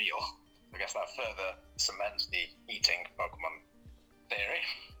better meal. I guess that further cements the eating Pokemon theory.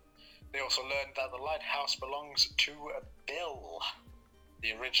 They also learned that the lighthouse belongs to Bill,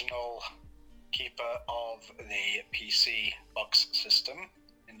 the original keeper of the PC box system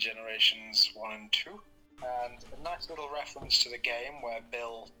in Generations 1 and 2. And a nice little reference to the game where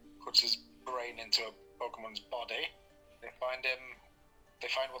Bill puts his brain into a Pokemon's body. They find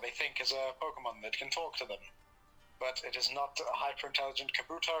what they think is a Pokemon that can talk to them. But it is not a hyper-intelligent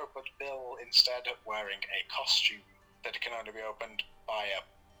Kabuto, but Bill instead wearing a costume that can only be opened by a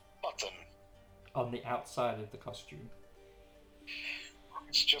button. On the outside of the costume.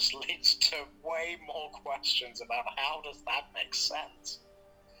 Which just leads to way more questions about how does that make sense.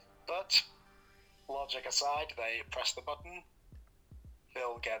 But, logic aside, they press the button.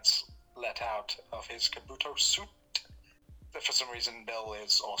 Bill gets let out of his Kabuto suit. For some reason, Bill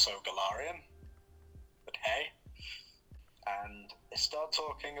is also Galarian. But hey. And they start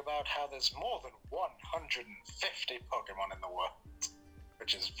talking about how there's more than 150 Pokemon in the world.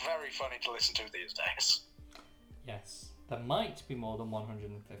 Which is very funny to listen to these days. Yes. There might be more than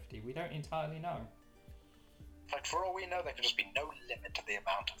 150. We don't entirely know. In fact, for all we know, there could just be no limit to the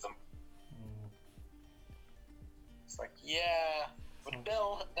amount of them. It's like, yeah. But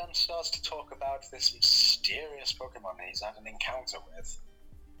Bill then starts to talk about this mysterious Pokemon he's had an encounter with.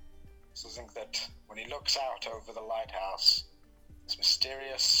 So I think that when he looks out over the lighthouse, this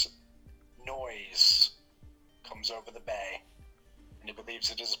mysterious noise comes over the bay, and he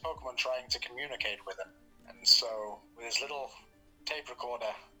believes it is a Pokemon trying to communicate with him. And so, with his little tape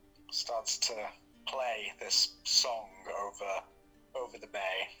recorder, starts to play this song over the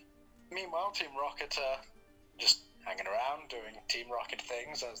bay. Meanwhile, Team Rocket are just hanging around, doing Team Rocket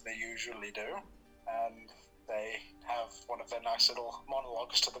things as they usually do. And they have one of their nice little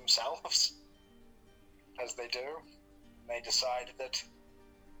monologues to themselves, as they do. They decide that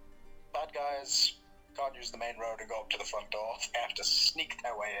bad guys can't use the main road and go up to the front door. They have to sneak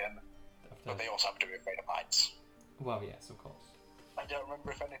their way in. But they also have to be afraid of heights. Well, yes, of course. I don't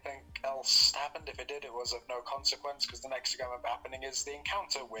remember if anything else happened. If it did, it was of no consequence, because the next thing I remember happening is the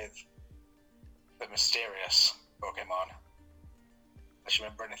encounter with the mysterious Pokemon. Does you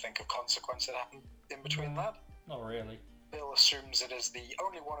remember anything of consequence that happened in between that? Not really. Bill assumes it is the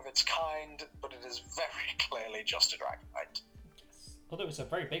only one of its kind, but it is very clearly just a Dragonite. Yes. Although it's a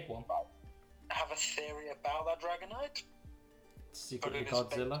very big one. I have a theory about that Dragonite. Secretly but it is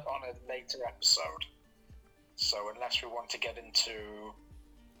Godzilla. based on a later episode. So unless we want to get into...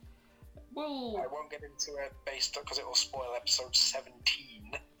 Well... I won't get into it based on... because it will spoil episode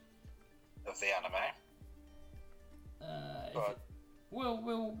 17 of the anime. But...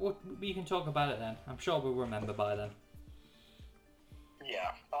 we can talk about it then. I'm sure we'll remember by then.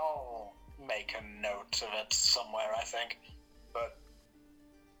 Yeah, I'll make a note of it somewhere, I think. But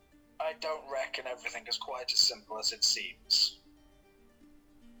I don't reckon everything is quite as simple as it seems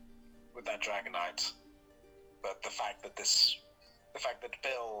with that Dragonite. But the fact that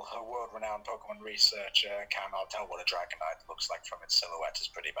Bill, a world-renowned Pokemon researcher, cannot tell what a Dragonite looks like from its silhouette is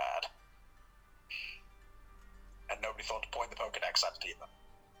pretty bad. And nobody thought to point the Pokedex at it either.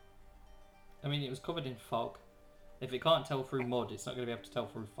 I mean, it was covered in fog. If it can't tell through mud, it's not going to be able to tell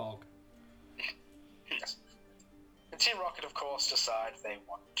through fog. Yes. And Team Rocket, of course, decide they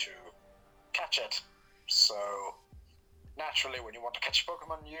want to catch it. So, naturally, when you want to catch a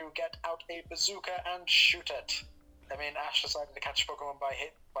Pokemon, you get out a bazooka and shoot it. I mean, Ash decided to catch a Pokemon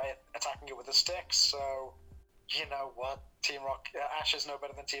by attacking it with a stick, so, you know what? Ash is no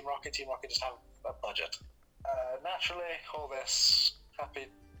better than Team Rocket. Team Rocket just have a budget. Naturally, all this happy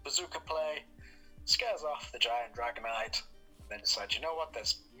bazooka play scares off the giant Dragonite, and then decides, you know what,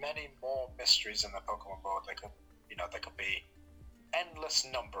 there's many more mysteries in the Pokemon world. There could be endless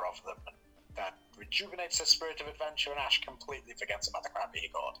number of them. That rejuvenates the spirit of adventure, and Ash completely forgets about the Krabby he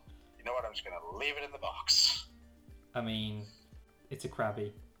got. You know what, I'm just going to leave it in the box. I mean, it's a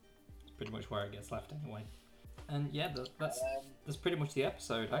Krabby. It's pretty much where it gets left anyway. And yeah, that's pretty much the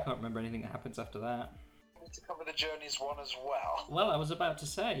episode. I can't remember anything that happens after that. I need to cover the Journeys one as well. Well, I was about to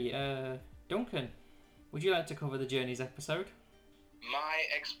say, Duncan, would you like to cover the Journeys episode? My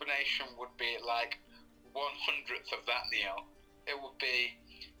explanation would be like 1/100th of that, Neil. It would be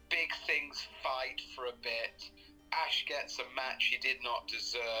big things fight for a bit. Ash gets a match he did not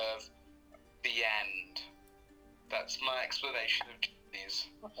deserve. The end. That's my explanation of Journeys.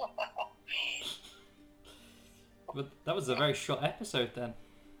 But that was a very short episode then.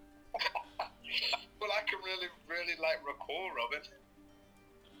 Well, I can really recall, Robin.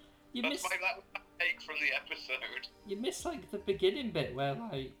 You That missed was my take from the episode. the beginning bit where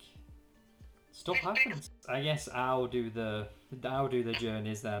Stuff happens. I guess I'll do the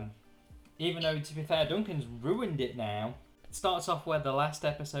journeys then. Even though, to be fair, Duncan's ruined it now. It starts off where the last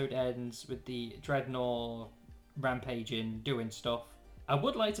episode ends with the Dreadnought rampaging, doing stuff. I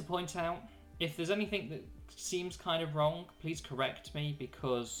would like to point out, if there's anything that seems kind of wrong, please correct me,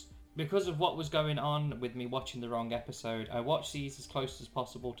 because of what was going on with me watching the wrong episode. I watched these as close as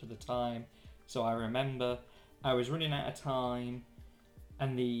possible to the time, so I remember I was running out of time,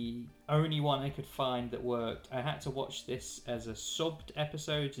 and the only one I could find that worked, I had to watch this as a subbed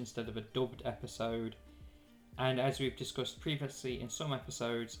episode instead of a dubbed episode. And as we've discussed previously in some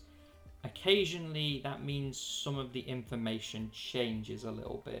episodes, occasionally that means some of the information changes a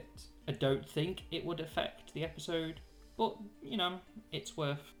little bit. I don't think it would affect the episode, but, you know, it's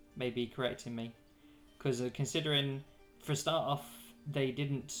worth maybe correcting me. Because considering, for a start off, they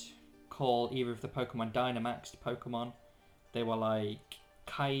didn't call either of the Pokemon Dynamaxed Pokemon. They were like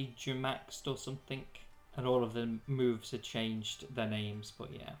Kaijumaxed or something. And all of the moves had changed their names, but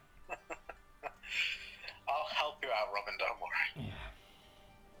yeah. I'll help you out, Robin, don't worry.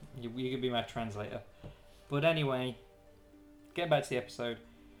 Yeah. You can be my translator. But anyway, getting back to the episode.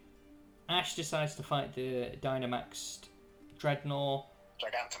 Ash decides to fight the Dynamaxed Dreadnought.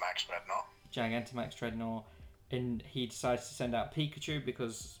 Gigantamax Dreadnought. And he decides to send out Pikachu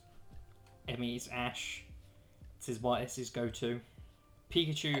because, I mean, it's Ash. It's his go-to.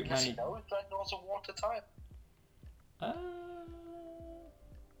 Pikachu... I guess Dreadnought's a water type.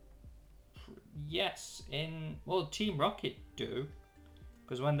 Yes, Team Rocket do.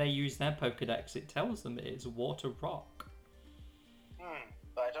 Because when they use their Pokedex, it tells them it is water rock.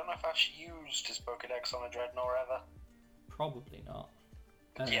 But I don't know if Ash used his Pokedex on a Dreadnought ever. Probably not.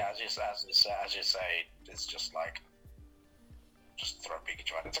 Yeah, as you say, it's just like, just throw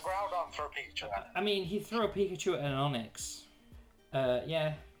Pikachu at it. It's a Groudon, throw Pikachu at it. I mean, he threw a Pikachu at an Onix.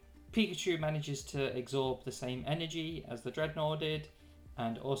 Yeah, Pikachu manages to absorb the same energy as the Dreadnought did,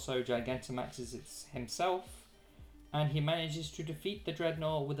 and also Gigantamaxes it himself, and he manages to defeat the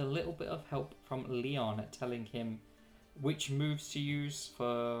Dreadnought with a little bit of help from Leon, telling him which moves to use.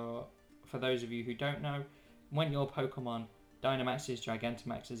 For those of you who don't know, when your Pokemon Dynamaxes,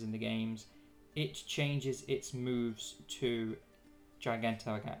 Gigantamaxes in the games, it changes its moves to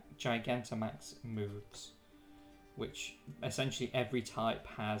Gigantamax moves, which essentially every type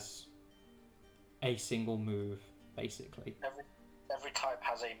has a single move, basically. Every type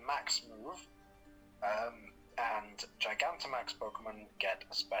has a max move, and Gigantamax Pokemon get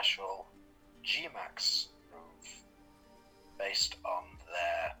a special G-Max move based on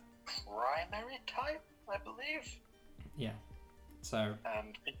their primary type, I believe. Yeah. So.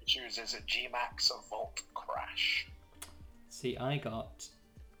 And Pikachu's is a G-Max Volt Crash. See, I got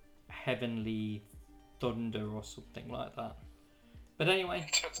Heavenly Thunder or something like that. But anyway.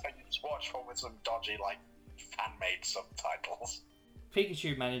 Turns out you just watch one with some dodgy, like, fan-made subtitles.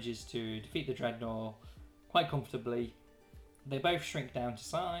 Pikachu manages to defeat the Dreadnought quite comfortably. They both shrink down to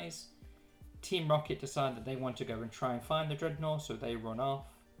size. Team Rocket decide that they want to go and try and find the Dreadnought, so they run off.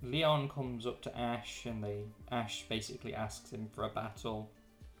 Leon comes up to Ash, and Ash basically asks him for a battle.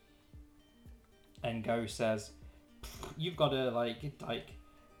 And Go says, "You've got to like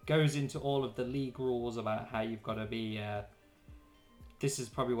goes into all of the league rules about how you've got to be. This is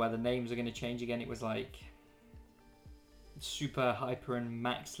probably where the names are going to change again. It was like Super, Hyper, and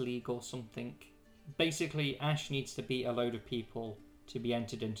Max League or something. Basically, Ash needs to beat a load of people to be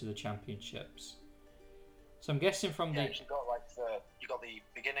entered into the championships. So I'm guessing from the... You got the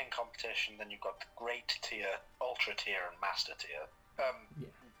beginning competition, then you've got the Great Tier, Ultra Tier, and Master Tier.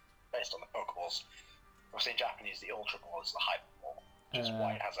 Based on the Pokeballs. Obviously in Japanese, the Ultra Ball is the Hyper Ball, which is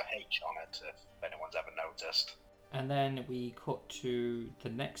why it has a H on it, if anyone's ever noticed. And then we cut to the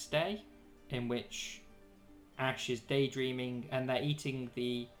next day, in which Ash is daydreaming, and they're eating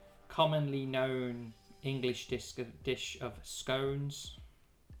the commonly known English dish of scones.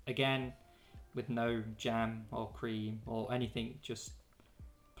 Again, with no jam or cream or anything, just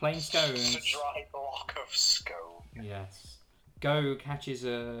plain scones. Just a dry block of scone. Yes. Go catches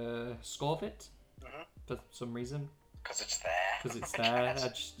a Scorvit for some reason. Because it's there.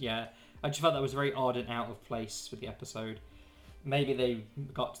 I just felt that was very odd and out of place with the episode. Maybe they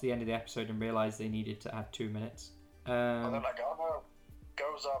got to the end of the episode and realised they needed to add 2 minutes. Well, they're like, oh no,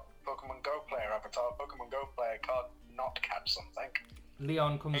 Go's a Pokemon Go player avatar. Pokemon Go player can't not catch something.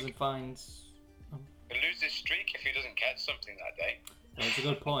 Leon comes and finds... He'll lose his streak if he doesn't catch something that day. That's a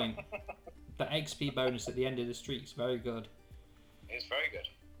good point. The XP bonus at the end of the streak's very good. It's very good.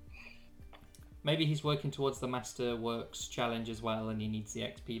 Maybe he's working towards the Master Works challenge as well, and he needs the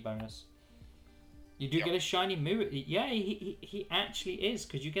XP bonus. You do get a shiny Mew. Yeah, he actually is,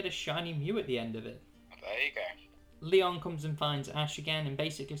 because you get a shiny Mew at the end of it. There you go. Leon comes and finds Ash again and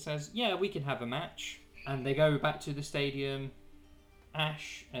basically says, yeah, we can have a match. And they go back to the stadium.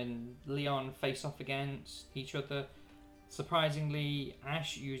 Ash and Leon face off against each other. Surprisingly,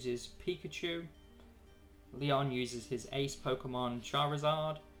 Ash uses Pikachu. Leon uses his ace Pokemon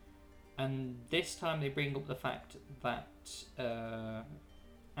Charizard. And this time they bring up the fact that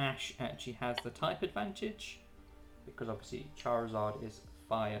Ash actually has the type advantage. Because obviously Charizard is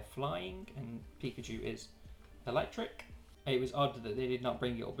fire flying and Pikachu is electric. It was odd that they did not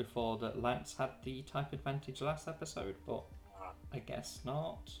bring it up before that Lance had the type advantage last episode, but I guess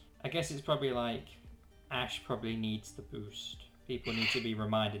not. I guess it's probably like Ash probably needs the boost. People need to be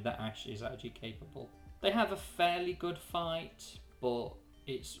reminded that Ash is actually capable. They have a fairly good fight, but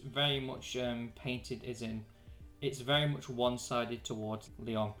it's very much painted as in it's very much one-sided towards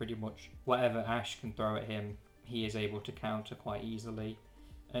Leon pretty much. Whatever Ash can throw at him, he is able to counter quite easily.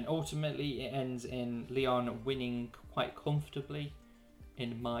 And ultimately it ends in Leon winning quite comfortably,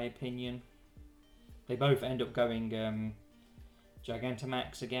 in my opinion. They both end up going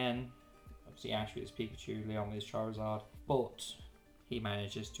Gigantamax again. Obviously Ash with his Pikachu, Leon with his Charizard. But he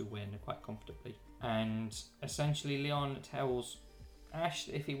manages to win quite comfortably. And essentially Leon tells Ash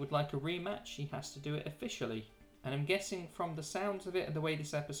that if he would like a rematch, he has to do it officially. And I'm guessing from the sounds of it and the way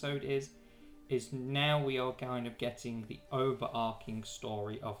this episode is now we are kind of getting the overarching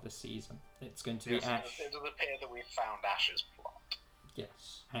story of the season. It's going to be Ash. It does appear that we've found Ash's plot.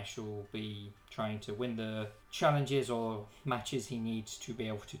 Yes. Ash will be trying to win the challenges or matches he needs to be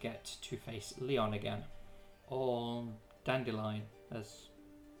able to get to face Leon again. Or Dandelion, as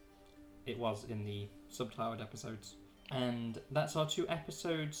it was in the subtitled episodes. And that's our 2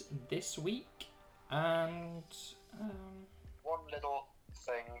 episodes this week. And one little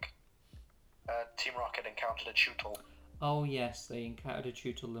thing. Team Rocket encountered a Chewtle. Oh yes, they encountered a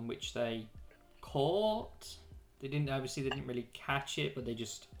Chewtle in which they caught. They didn't really catch it, but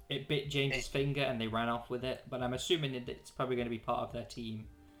it bit James's finger and they ran off with it. But I'm assuming it's probably going to be part of their team.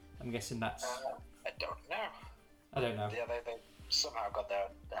 I'm guessing that's. I don't know. I don't know. Yeah, they somehow got their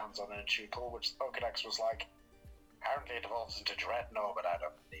hands on a Chewtle, which the Pokedex was like. Apparently it evolves into Dreadnought, but I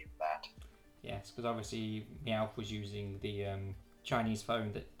don't believe that. Yes, because obviously Meowth was using the Chinese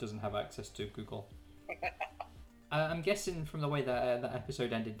phone that doesn't have access to Google. I'm guessing from the way that that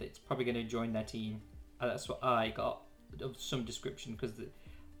episode ended that it's probably going to join their team. That's what I got of some description, because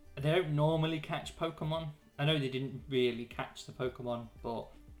they don't normally catch Pokemon. I know they didn't really catch the Pokemon, but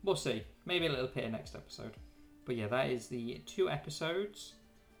we'll see. Maybe a little bit next episode. But yeah, that is the 2 episodes.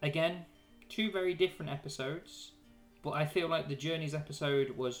 Again, 2 very different episodes. But I feel like the Journeys episode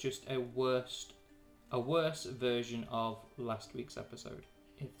was just a worse version of last week's episode,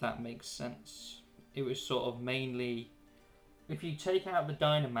 if that makes sense. It was sort of mainly, if you take out the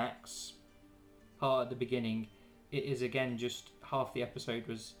Dynamax part at the beginning, it is again just half the episode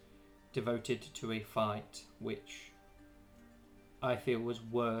was devoted to a fight, which I feel was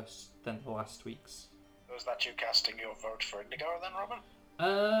worse than last week's. Was that you casting your vote for Indigo then,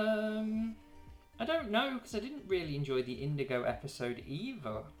 Robin? I don't know, because I didn't really enjoy the Indigo episode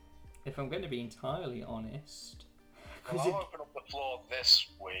either, if I'm going to be entirely honest. Well, I'll open up the floor this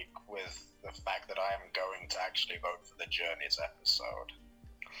week with the fact that I am going to actually vote for the Journeys episode.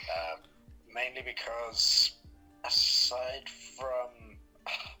 Mainly because, aside from...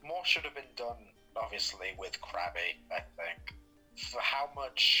 More should have been done, obviously, with Krabby, I think. For how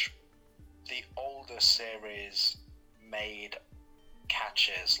much the older series made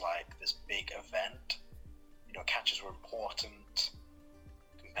catches like this big event. You know, catches were important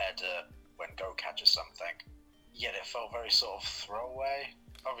compared to when Go catches something. Yet it felt very sort of throwaway.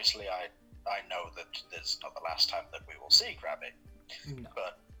 Obviously, I know that this is not the last time that we will see Krabby. No.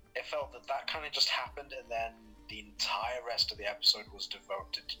 But it felt that kind of just happened, and then the entire rest of the episode was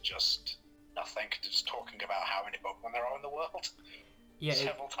devoted to just nothing, just talking about how many Pokemon there are in the world. Yeah,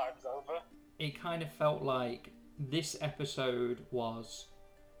 several times over. It kind of felt like this episode was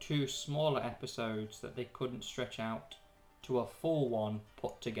 2 smaller episodes that they couldn't stretch out to a full one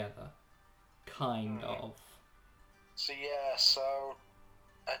put together. Kind of. So yeah,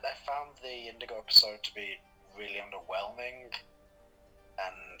 I found the Indigo episode to be really underwhelming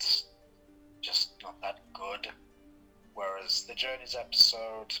and just not that good. Whereas the Journeys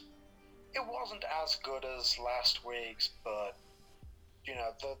episode, it wasn't as good as last week's, but you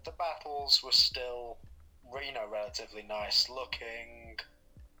know, the battles were still, you know, relatively nice looking.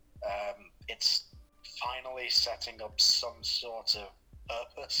 It's finally setting up some sort of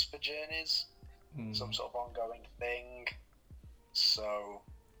purpose for Journeys, some sort of ongoing thing. So,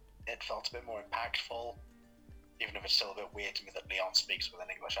 it felt a bit more impactful, even if it's still a bit weird to me that Leon speaks with an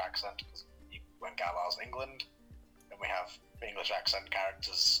English accent, because when Galar's England, and we have English accent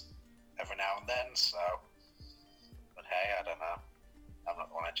characters every now and then, so... But hey, I don't know. I'm not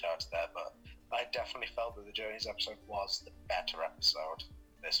the one in charge there, but I definitely felt that the Journeys episode was the better episode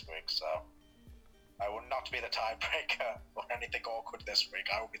this week, so I will not be the tiebreaker or anything awkward this week.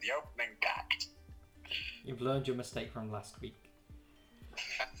 I will be the opening act. You've learned your mistake from last week.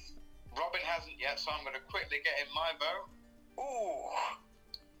 Robin hasn't yet, so I'm going to quickly get in my vote. Ooh.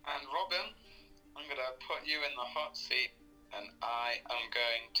 And Robin, I'm going to put you in the hot seat, and I am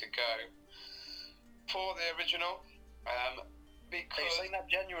going to go for the original. Because Are you saying that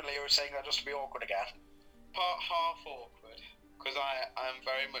genuinely, or are you saying that just to be awkward again? part half awkward, because I'm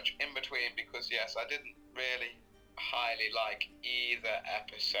very much in between, because yes, I didn't really highly like either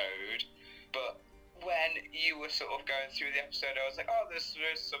episode, but when you were sort of going through the episode, I was like, oh, there's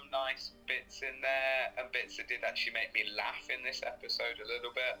some nice bits in there, and bits that did actually make me laugh in this episode a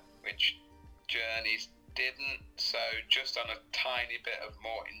little bit, which Journeys didn't, so just on a tiny bit of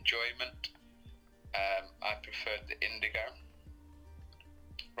more enjoyment, I preferred the Indigo.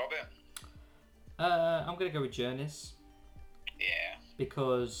 Robert? I'm going to go with Journeys. Yeah.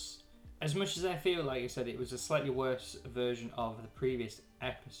 Because as much as I feel, like I said, it was a slightly worse version of the previous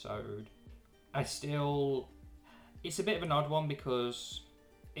episode, it's a bit of an odd one because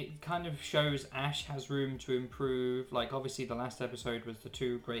it kind of shows Ash has room to improve. Like, obviously the last episode was the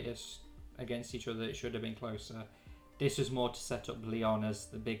two greatest against each other. It should have been closer. This was more to set up Leon as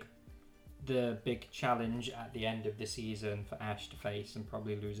the big challenge at the end of the season for Ash to face and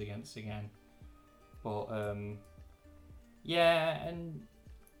probably lose against again. But yeah, and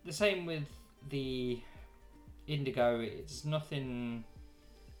the same with the Indigo. It's nothing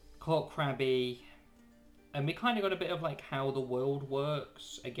caught crabby, and we kind of got a bit of like how the world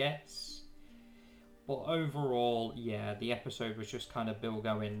works, I guess. But overall, yeah, the episode was just kind of Bill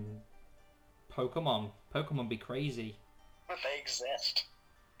going, Pokemon be crazy. But they exist.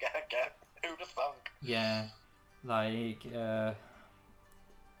 Get who'd have thunk? Yeah, like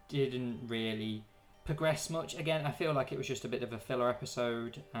didn't really progress much. Again, I feel like it was just a bit of a filler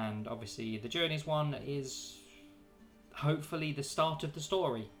episode, and obviously the Journeys one is hopefully the start of the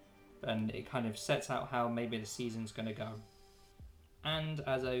story, and it kind of sets out how maybe the season's going to go. And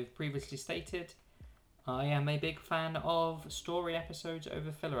as I've previously stated, I am a big fan of story episodes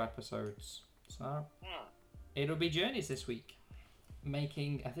over filler episodes, so it'll be Journeys this week,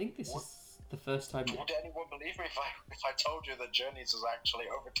 making, I think this is the first time. Would anyone believe me if I told you that Journeys has actually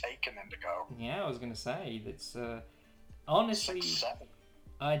overtaken Indigo? Yeah, I was going to say, that's honestly, 6-7.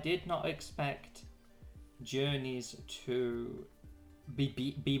 I did not expect Journeys to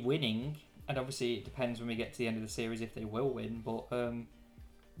be winning, and obviously it depends when we get to the end of the series if they will win, but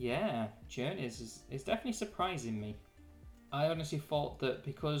yeah, Journeys is definitely surprising me. I honestly thought that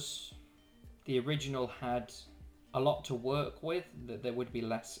because the original had a lot to work with, that there would be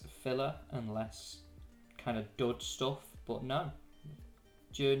less filler and less kind of dud stuff, but no,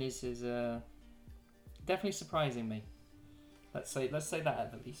 Journeys is definitely surprising me. Let's say that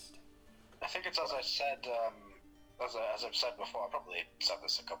at the least. I think it's as I said, as I've said before. I probably said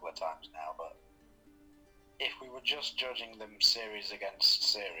this a couple of times now, but if we were just judging them series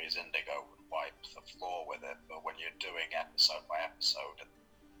against series, Indigo would wipe the floor with it. But when you're doing episode by episode, and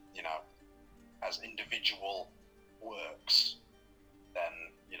as individual works, then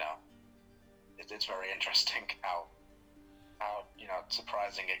it's very interesting how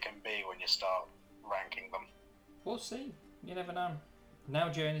surprising it can be when you start ranking them. We'll see. You never know. Now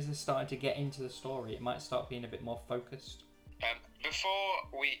Journeys is starting to get into the story, it might start being a bit more focused. Before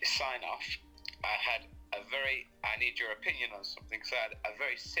we sign off, I need your opinion on something, because I had a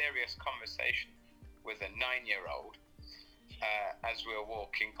very serious conversation with a 9-year-old as we were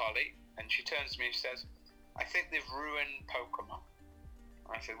walking Polly, and she turns to me and says, I think they've ruined Pokemon.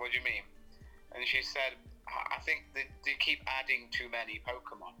 I said, what do you mean? And she said, I think they keep adding too many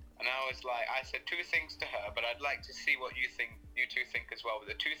Pokemon. And I said two things to her, but I'd like to see what you two think as well. But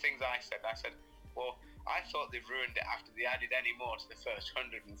the two things I said, well, I thought they've ruined it after they added any more to the first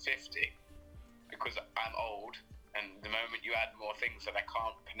 150, because I'm old, and the moment you add more things that I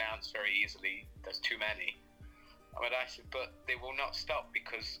can't pronounce very easily, there's too many. But I said, but they will not stop,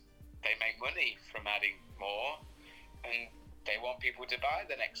 because they make money from adding more, and they want people to buy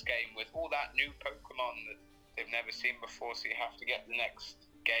the next game with all that new Pokemon that they've never seen before, so you have to get the next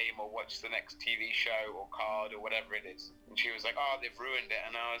game or watch the next TV show or card or whatever it is. And she was like, oh, they've ruined it.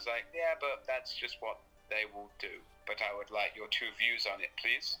 And I was like, yeah, but that's just what they will do. But I would like your two views on it,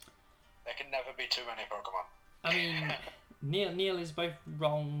 please. There can never be too many Pokemon. I mean, Neil is both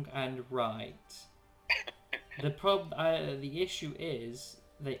wrong and right. The issue is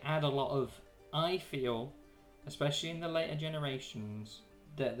they add a lot of. I feel, especially in the later generations,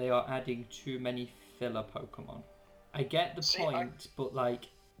 that they are adding too many filler Pokemon. I get the point, but like,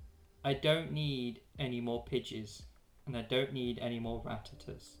 I don't need any more Pidgeys, and I don't need any more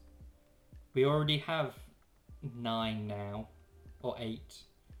Rattatas. We already have 9 now, or 8.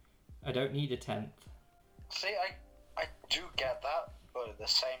 I don't need a 10th. See, I do get that, but at the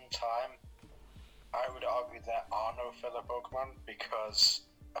same time, I would argue there are no filler Pokemon, because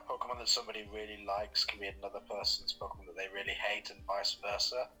a Pokemon that somebody really likes can be another person's Pokemon that they really hate, and vice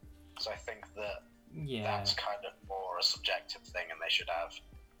versa. So I think that that's kind of more a subjective thing, and they should have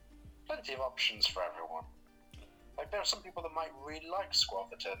plenty of options for everyone. Like, there are some people that might really like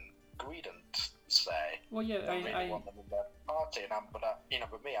Squavit and Greedent, say. Well, yeah, I want them in their party,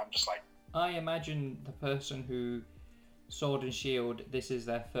 but me, I'm just like... I imagine the person who Sword and Shield, this is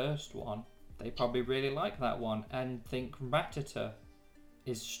their first one, they probably really like that one, and think Rattata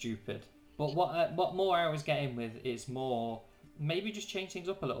is stupid. But what more I was getting with is more, maybe just change things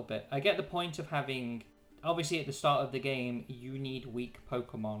up a little bit. I get the point of having, obviously at the start of the game, you need weak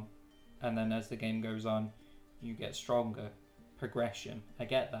Pokemon, and then as the game goes on, you get stronger. Progression, I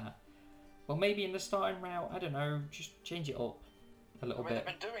get that. But maybe in the starting route, I don't know, just change it up a little bit.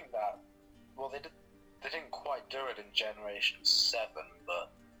 They've been doing that. Well, they didn't quite do it in Generation 7,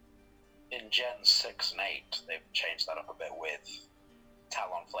 but in Gen 6 and 8, they've changed that up a bit with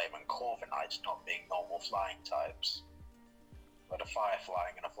Talonflame and Corviknight not being normal flying types, but a Fire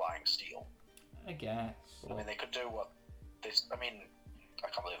Flying and a Flying Steel. I guess. I mean, they could do what this... I mean, I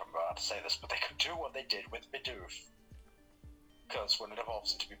can't believe I'm about to say this, but they could do what they did with Bidoof. Because when it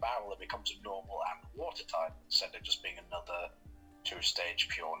evolves into Bibarel, it becomes a normal and water type, instead of just being another 2-stage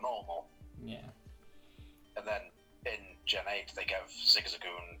pure normal. Yeah. And then in Gen 8, they gave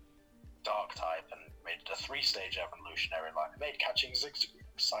Zigzagoon Dark type and made it a 3-stage evolutionary line. It made catching Zigzagoon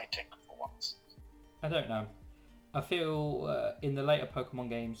exciting for once. I don't know. I feel in the later Pokemon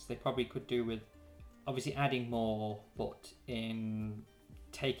games, they probably could do with obviously adding more, but in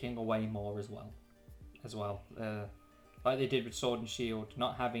taking away more as well. Like they did with Sword and Shield,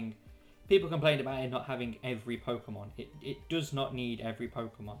 not having... People complained about it not having every Pokemon. It does not need every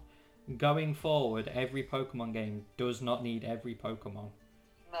Pokemon. Going forward, every Pokemon game does not need every Pokemon.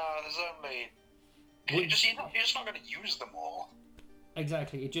 No, there's only... You're just not going to use them all.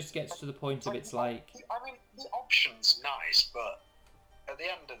 Exactly, it just gets to the point of it's like... I mean, the option's nice, but at the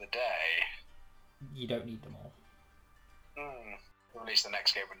end of the day... You don't need them all. Release the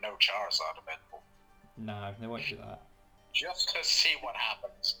next game with no Charizard available. No, they won't do that. Just to see what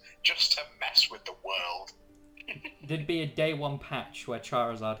happens. Just to mess with the world. There'd be a day one patch where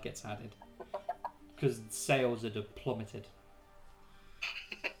Charizard gets added. Because sales are plummeted.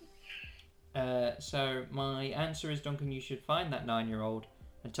 So my answer is, Duncan, you should find that 9-year-old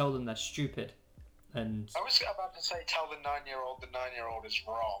and tell them they're stupid. And I was about to say tell the 9-year-old is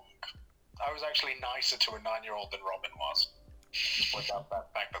wrong. I was actually nicer to a 9-year-old than Robin was. Without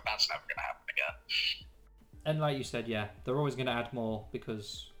that fact that that's never going to happen again. And like you said, yeah, they're always going to add more,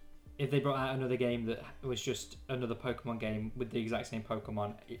 because if they brought out another game that was just another Pokemon game with the exact same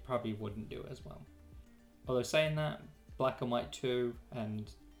Pokemon, it probably wouldn't do as well. Although saying that, Black and White 2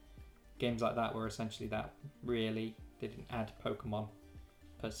 and games like that were essentially that, really. They didn't add Pokemon,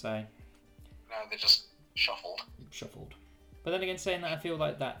 per se. No, they just shuffled. But then again, saying that, I feel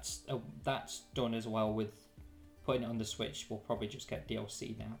like that's done as well with putting it on the Switch. We'll probably just get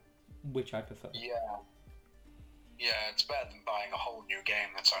DLC now, which I prefer. Yeah, it's better than buying a whole new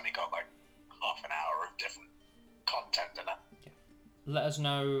game that's only got like half an hour of different content in it. Yeah. Let us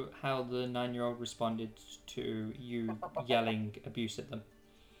know how the 9-year-old responded to you yelling abuse at them.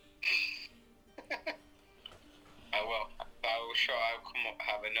 I'm sure I'll come up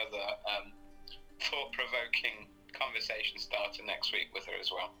have another thought-provoking conversation starter next week with her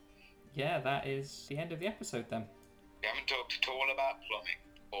as well. Yeah, that is the end of the episode then. We haven't talked at all about plumbing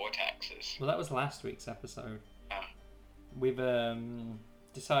or taxes. Well, that was last week's episode. Oh. We've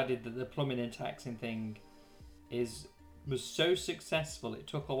decided that the plumbing and taxing thing was so successful it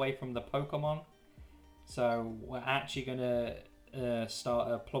took away from the Pokemon. So we're actually going to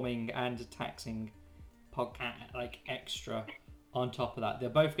start a plumbing and taxing podcast, like extra on top of that. They're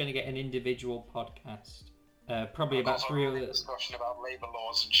both going to get an individual podcast. Probably about 3 or... discussion about labour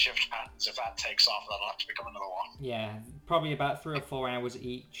laws and shift patterns. If that takes off, that'll have to become another one. Yeah, probably about 3 or 4 hours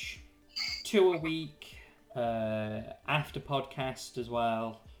each. 2 a week. After podcast as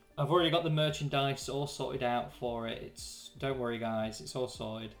well. I've already got the merchandise all sorted out for it. Don't worry, guys, it's all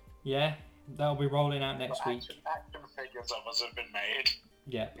sorted. Yeah, that'll be rolling out next week. Action figures of us have been made.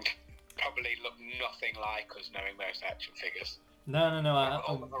 Yeah. Probably look nothing like us, knowing most action figures. No.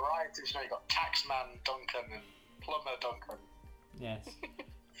 All the varieties, you got Taxman Duncan and Plumber Duncan. Yes.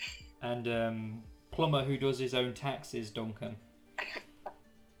 And Plumber who does his own taxes, Duncan.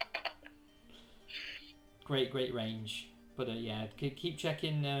 Great range. But yeah, keep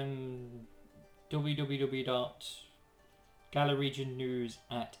checking www.galaregionnews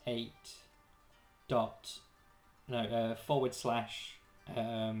at 8.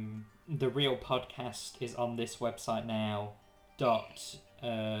 The real podcast is on this website now.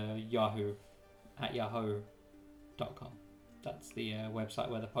 Yahoo at yahoo.com. That's the website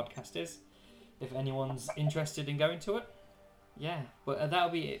where the podcast is. If anyone's interested in going to it. Yeah, but that'll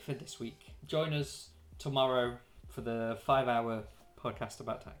be it for this week. Join us tomorrow for the 5-hour podcast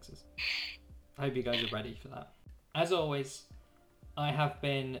about taxes. I hope you guys are ready for that. As always, I have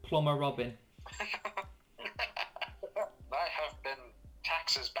been Plumber Robin. I have been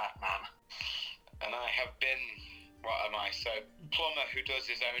Taxes Batman. And I have been, what am I? So, Plumber who does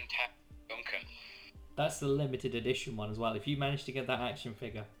his own tax, Duncan. That's the limited edition one as well. If you manage to get that action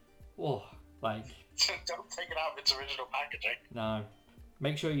figure, don't take it out of its original packaging. No.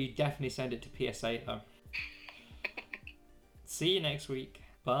 Make sure you definitely send it to PSA though. See you next week.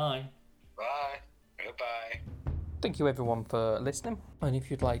 Bye. Bye. Goodbye. Thank you everyone for listening. And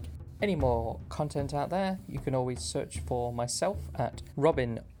if you'd like any more content out there, you can always search for myself at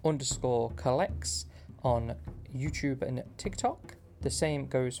Robin_collects on YouTube and TikTok. The same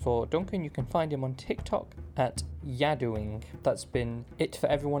goes for Duncan. You can find him on TikTok at Yadoing. That's been it for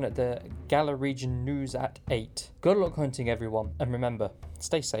everyone at the Gala Region News at 8. Good luck hunting everyone, and remember,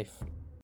 stay safe.